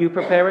 5, you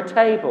prepare a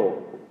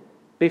table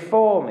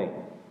before me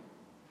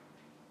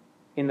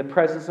in the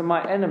presence of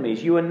my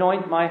enemies. You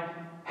anoint my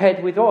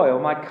head with oil,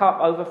 my cup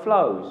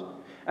overflows.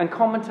 And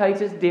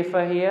commentators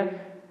differ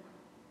here.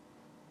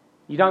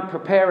 You don't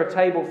prepare a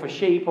table for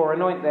sheep or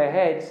anoint their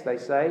heads, they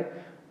say.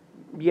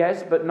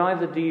 Yes, but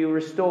neither do you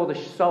restore the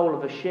soul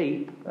of a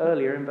sheep,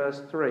 earlier in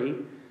verse 3.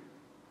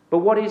 But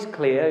what is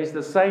clear is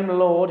the same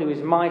Lord who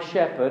is my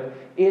shepherd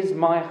is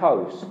my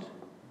host.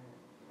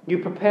 You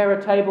prepare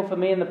a table for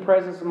me in the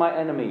presence of my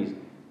enemies.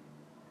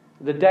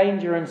 The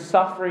danger and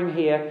suffering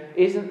here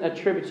isn't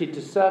attributed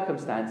to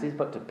circumstances,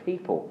 but to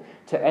people,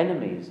 to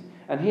enemies.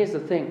 And here's the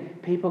thing,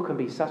 people can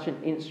be such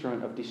an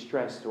instrument of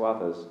distress to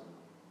others.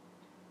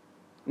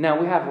 Now,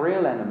 we have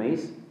real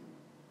enemies,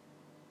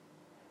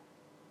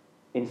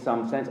 in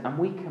some sense, and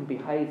we can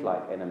behave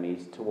like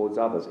enemies towards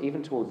others,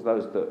 even towards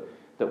those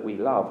that we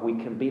love. We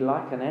can be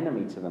like an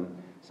enemy to them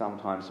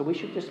sometimes. So we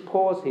should just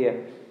pause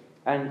here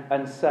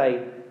and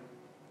say,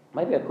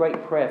 maybe a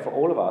great prayer for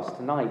all of us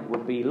tonight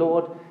would be,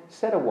 Lord,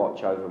 set a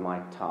watch over my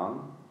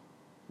tongue,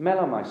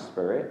 mellow my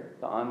spirit,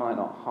 that I might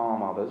not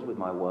harm others with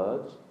my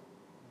words.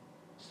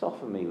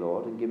 Soften me,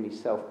 Lord, and give me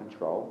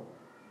self-control,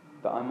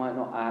 that I might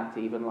not act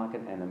even like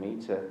an enemy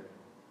to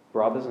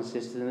brothers and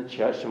sisters in the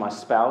church, to my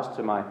spouse,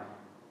 to my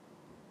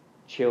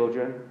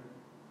children.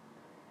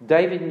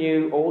 David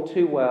knew all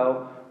too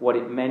well what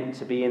it meant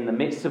to be in the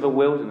midst of a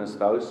wilderness,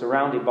 though,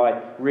 surrounded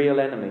by real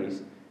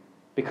enemies,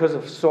 because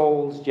of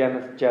Saul's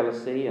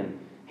jealousy and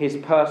his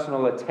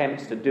personal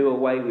attempts to do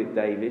away with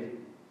David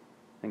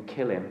and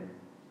kill him.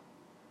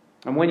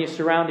 And when you're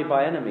surrounded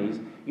by enemies,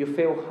 you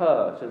feel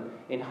hurt and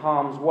in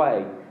harm's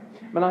way.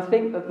 But I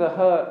think that the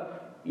hurt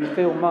you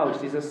feel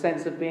most is a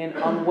sense of being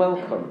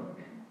unwelcome.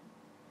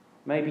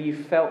 Maybe you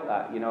felt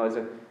that,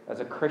 as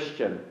a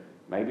Christian,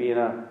 maybe in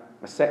a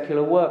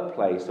secular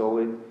workplace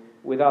or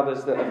with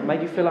others that have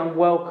made you feel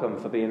unwelcome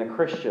for being a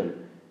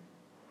Christian.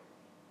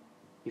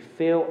 You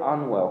feel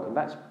unwelcome.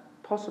 That's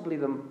possibly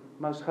the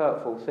most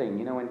hurtful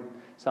thing. When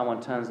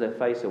someone turns their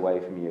face away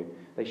from you,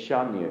 they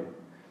shun you.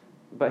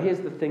 But here's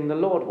the thing, the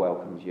Lord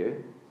welcomes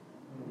you.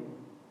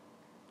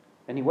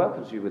 And he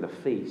welcomes you with a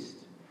feast,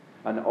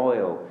 an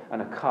oil,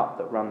 and a cup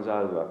that runs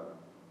over.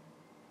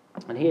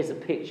 And here's a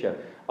picture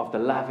of the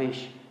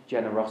lavish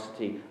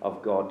generosity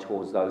of God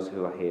towards those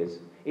who are his.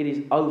 It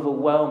is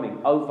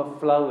overwhelming,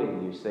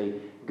 overflowing, you see,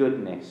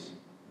 goodness.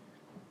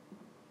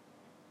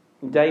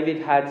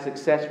 David had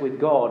success with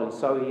God, and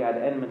so he had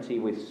enmity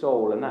with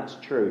Saul, and that's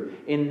true.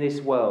 In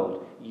this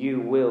world, you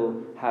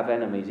will have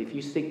enemies. If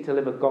you seek to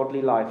live a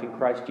godly life in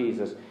Christ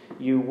Jesus,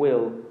 you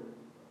will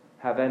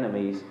have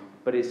enemies.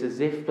 But it's as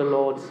if the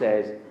Lord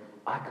says,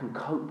 I can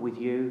cope with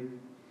you,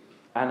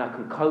 and I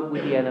can cope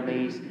with the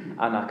enemies, and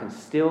I can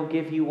still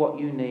give you what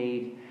you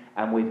need.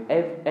 And with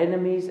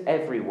enemies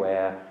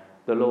everywhere,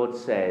 the Lord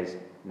says,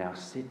 now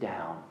sit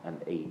down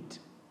and eat.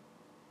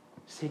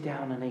 Sit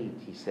down and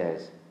eat, he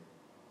says.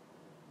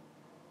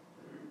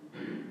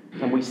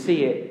 And we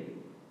see it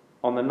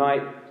on the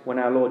night when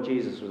our Lord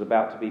Jesus was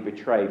about to be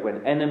betrayed,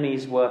 when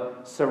enemies were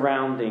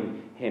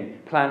surrounding him,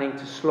 planning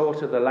to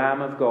slaughter the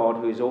Lamb of God,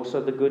 who is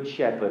also the Good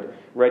Shepherd,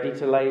 ready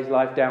to lay his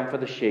life down for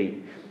the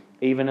sheep,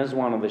 even as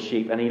one of the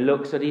sheep. And he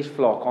looks at his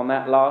flock on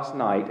that last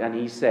night and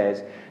he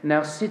says,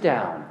 now sit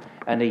down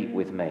and eat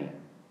with me.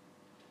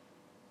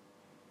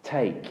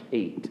 Take,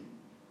 eat.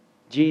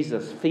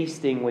 Jesus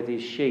feasting with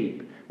his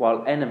sheep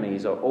while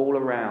enemies are all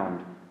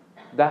around.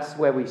 That's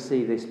where we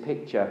see this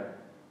picture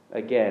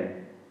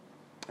again.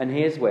 And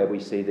here's where we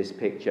see this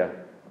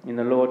picture in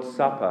the Lord's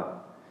Supper.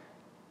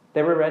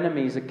 There are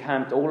enemies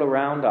encamped all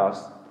around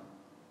us,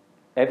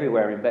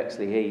 everywhere in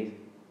Bexley Heath,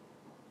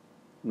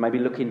 maybe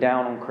looking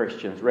down on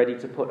Christians, ready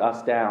to put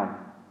us down.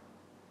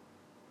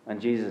 And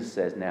Jesus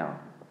says, now,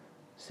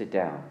 sit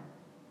down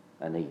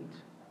and eat.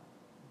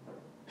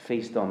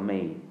 Feast on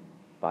me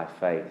by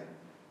faith,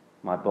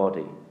 my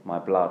body, my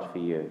blood for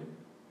you.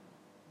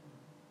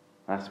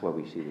 That's where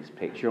we see this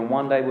picture. And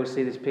one day we'll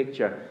see this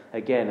picture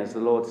again as the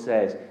Lord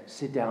says,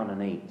 sit down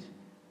and eat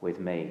with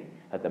me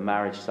at the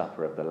marriage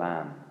supper of the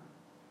Lamb.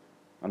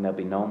 And there'll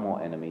be no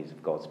more enemies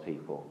of God's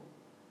people.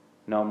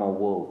 No more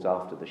wolves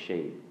after the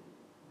sheep.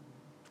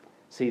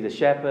 See, the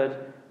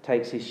shepherd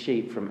takes his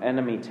sheep from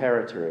enemy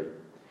territory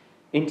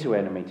into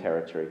enemy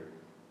territory,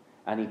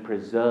 and he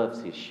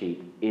preserves his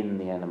sheep in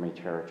the enemy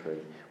territory.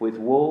 With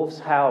wolves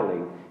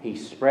howling, he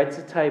spreads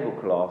a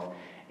tablecloth.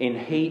 In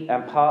heat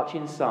and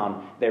parching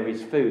sun, there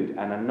is food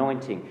and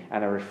anointing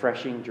and a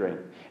refreshing drink.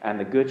 And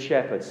the good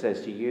shepherd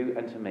says to you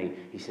and to me,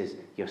 he says,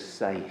 you're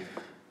safe.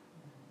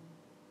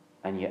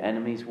 And your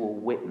enemies will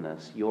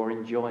witness your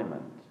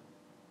enjoyment,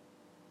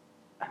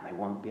 and they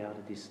won't be able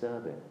to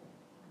disturb it.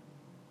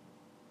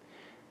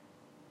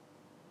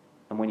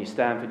 And when you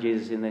stand for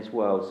Jesus in this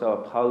world, so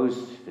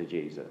opposed to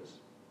Jesus,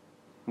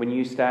 when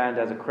you stand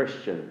as a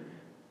Christian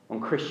on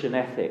Christian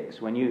ethics,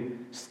 when you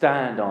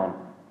stand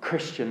on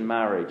Christian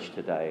marriage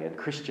today and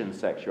Christian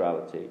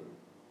sexuality,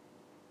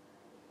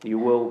 you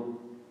will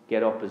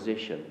get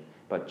opposition.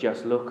 But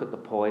just look at the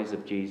poise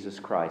of Jesus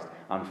Christ,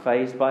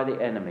 unfazed by the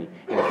enemy,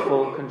 in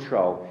full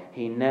control.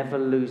 He never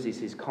loses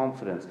his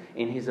confidence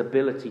in his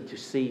ability to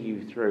see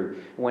you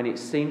through. When it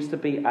seems to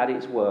be at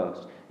its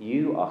worst,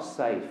 you are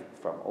safe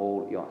from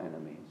all your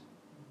enemies.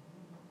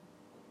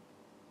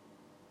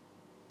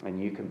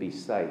 And you can be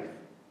safe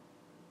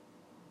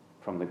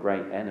from the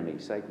great enemy,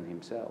 Satan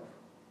himself.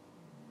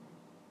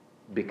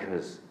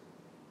 Because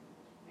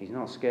he's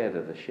not scared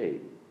of the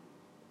sheep,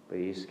 but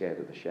he is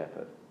scared of the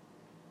shepherd.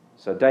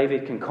 So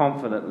David can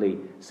confidently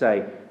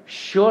say,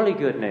 surely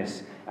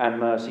goodness and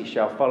mercy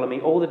shall follow me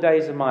all the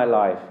days of my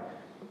life.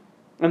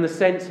 And the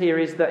sense here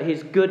is that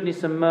his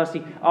goodness and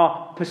mercy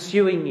are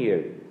pursuing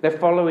you. They're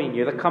following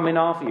you. They're coming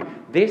after you.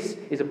 This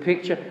is a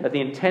picture of the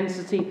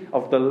intensity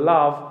of the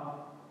love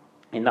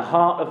in the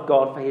heart of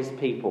God for his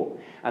people.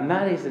 And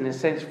that is, in a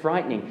sense,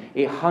 frightening.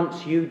 It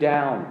hunts you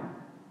down.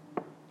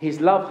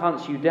 His love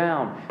hunts you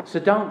down. So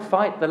don't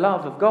fight the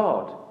love of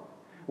God.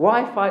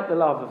 Why fight the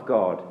love of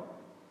God?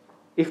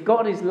 If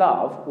God is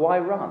love, why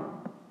run?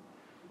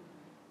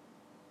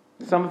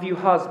 Some of you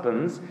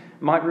husbands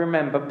might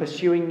remember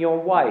pursuing your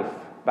wife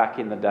back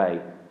in the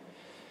day.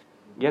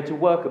 You had to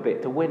work a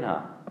bit to win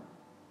her,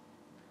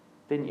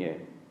 didn't you?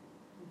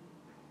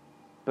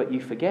 But you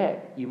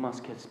forget, you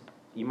must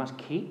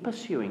keep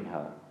pursuing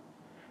her.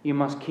 You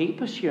must keep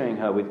pursuing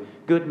her with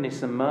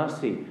goodness and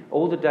mercy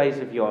all the days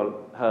of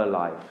her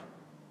life.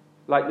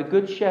 Like the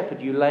good shepherd,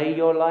 you lay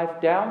your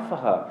life down for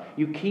her.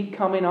 You keep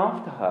coming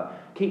after her.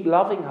 Keep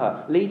loving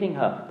her, leading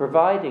her,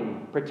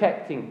 providing,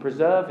 protecting,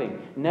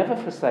 preserving, never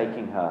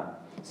forsaking her.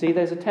 See,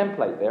 there's a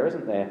template there,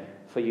 isn't there,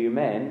 for you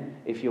men,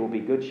 if you'll be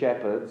good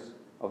shepherds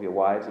of your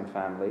wives and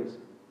families.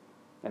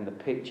 And the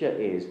picture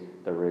is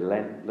the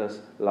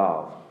relentless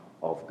love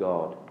of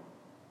God.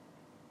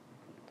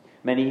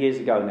 Many years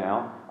ago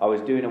now, I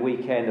was doing a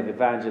weekend of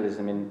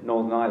evangelism in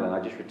Northern Ireland.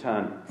 I just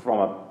returned from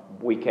a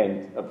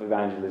weekend of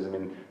evangelism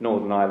in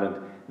Northern Ireland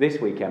this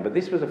weekend, but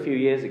this was a few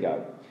years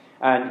ago.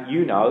 And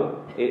you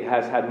know, it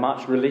has had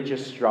much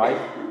religious strife.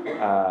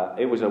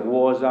 It was a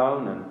war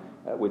zone,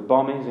 and with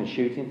bombings and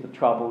shootings, the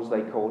Troubles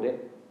they called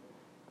it,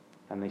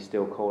 and they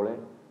still call it.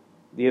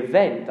 The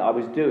event I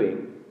was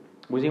doing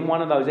was in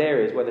one of those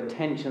areas where the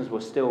tensions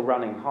were still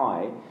running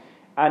high,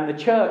 and the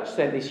church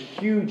sent this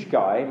huge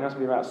guy, he must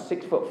be about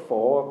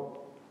 6'4",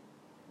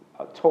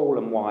 tall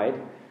and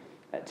wide,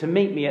 to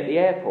meet me at the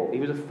airport. He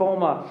was a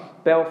former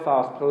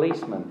Belfast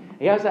policeman.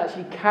 He was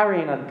actually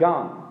carrying a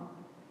gun.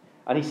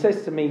 And he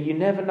says to me, you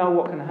never know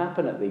what can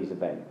happen at these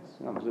events.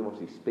 And I was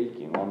obviously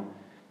speaking on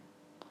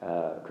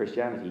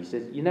Christianity. He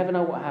says, you never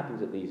know what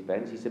happens at these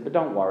events. He said, but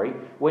don't worry,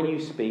 when you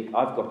speak,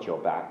 I've got your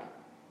back.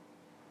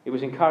 It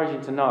was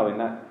encouraging to know in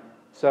that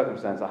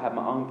circumstance I had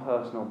my own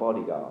personal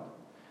bodyguard.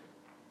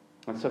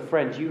 And so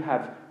friends, you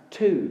have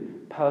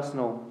two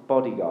personal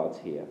bodyguards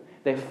here.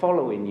 They're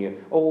following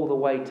you all the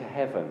way to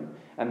heaven,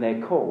 and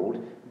they're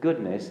called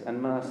goodness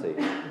and mercy.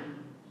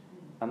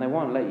 And they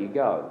won't let you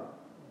go,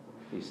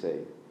 you see.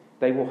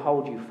 They will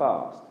hold you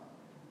fast.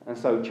 And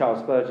so Charles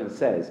Spurgeon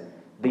says,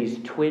 these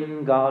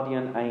twin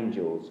guardian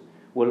angels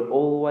will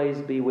always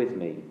be with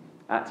me,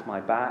 at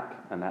my back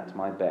and at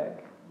my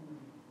beck.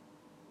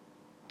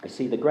 You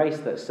see, the grace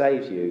that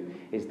saves you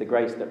is the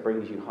grace that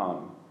brings you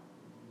home.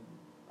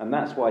 And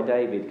that's why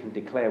David can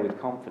declare with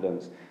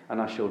confidence,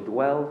 and I shall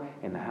dwell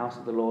in the house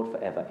of the Lord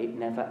forever. It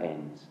never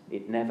ends.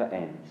 It never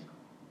ends.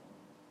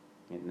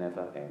 It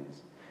never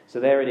ends. So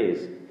there it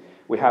is.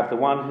 We have the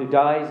one who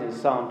dies in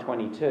Psalm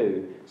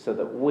 22 so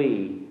that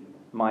we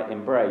might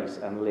embrace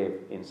and live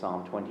in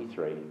Psalm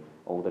 23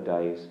 all the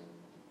days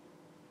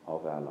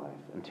of our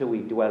life, until we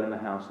dwell in the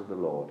house of the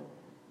Lord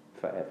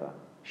forever,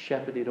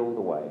 shepherded all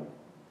the way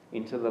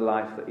into the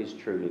life that is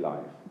truly life.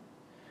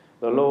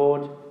 The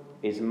Lord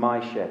is my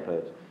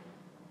shepherd.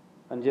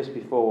 And just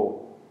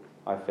before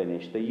I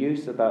finish, the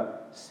use of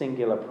that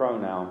singular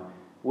pronoun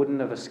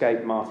wouldn't have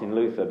escaped Martin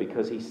Luther,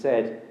 because he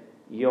said,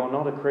 you're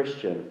not a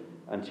Christian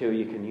until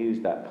you can use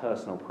that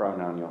personal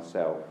pronoun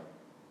yourself.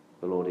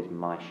 The Lord is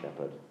my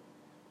shepherd.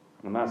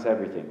 And that's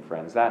everything,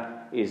 friends.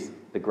 That is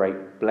the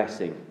great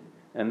blessing.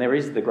 And there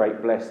is the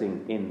great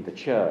blessing in the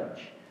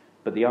church.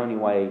 But the only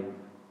way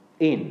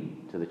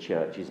in to the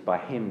church is by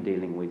him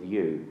dealing with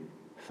you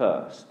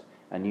first,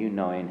 and you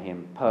knowing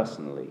him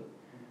personally.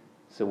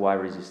 So why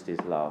resist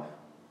his love?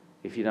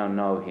 If you don't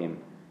know him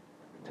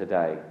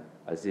today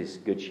as this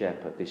good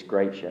shepherd, this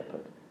great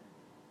shepherd,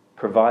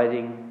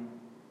 providing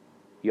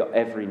your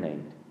every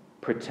need,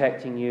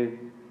 protecting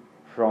you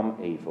from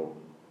evil,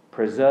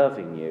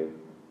 preserving you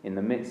in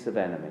the midst of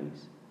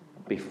enemies,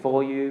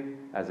 before you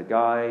as a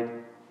guide,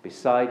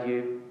 beside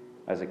you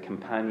as a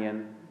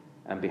companion,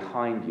 and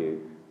behind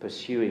you,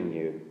 pursuing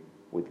you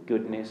with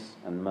goodness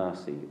and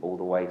mercy all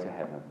the way to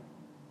heaven.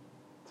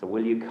 So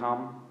will you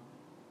come?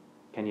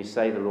 Can you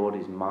say, the Lord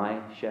is my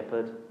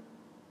shepherd?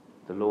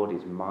 The Lord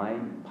is my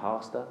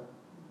pastor?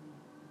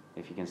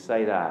 If you can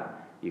say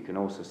that, you can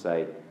also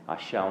say, I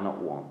shall not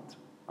want.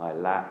 I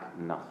lack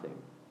nothing.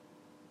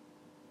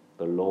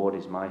 The Lord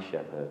is my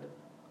shepherd.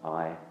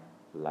 I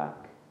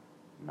lack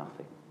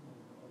nothing.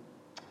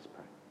 Let's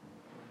pray.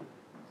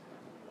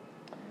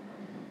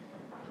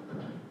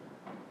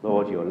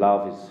 Lord, your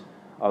love is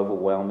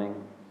overwhelming.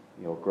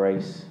 Your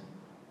grace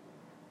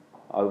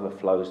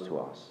overflows to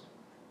us.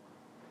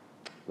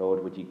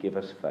 Lord, would you give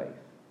us faith?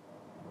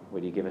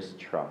 Would you give us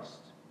trust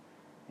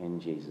in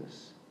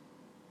Jesus?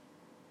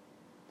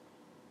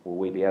 Will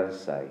we be able to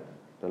say,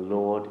 the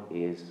Lord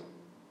is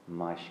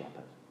my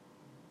shepherd?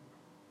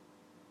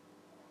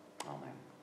 Amen.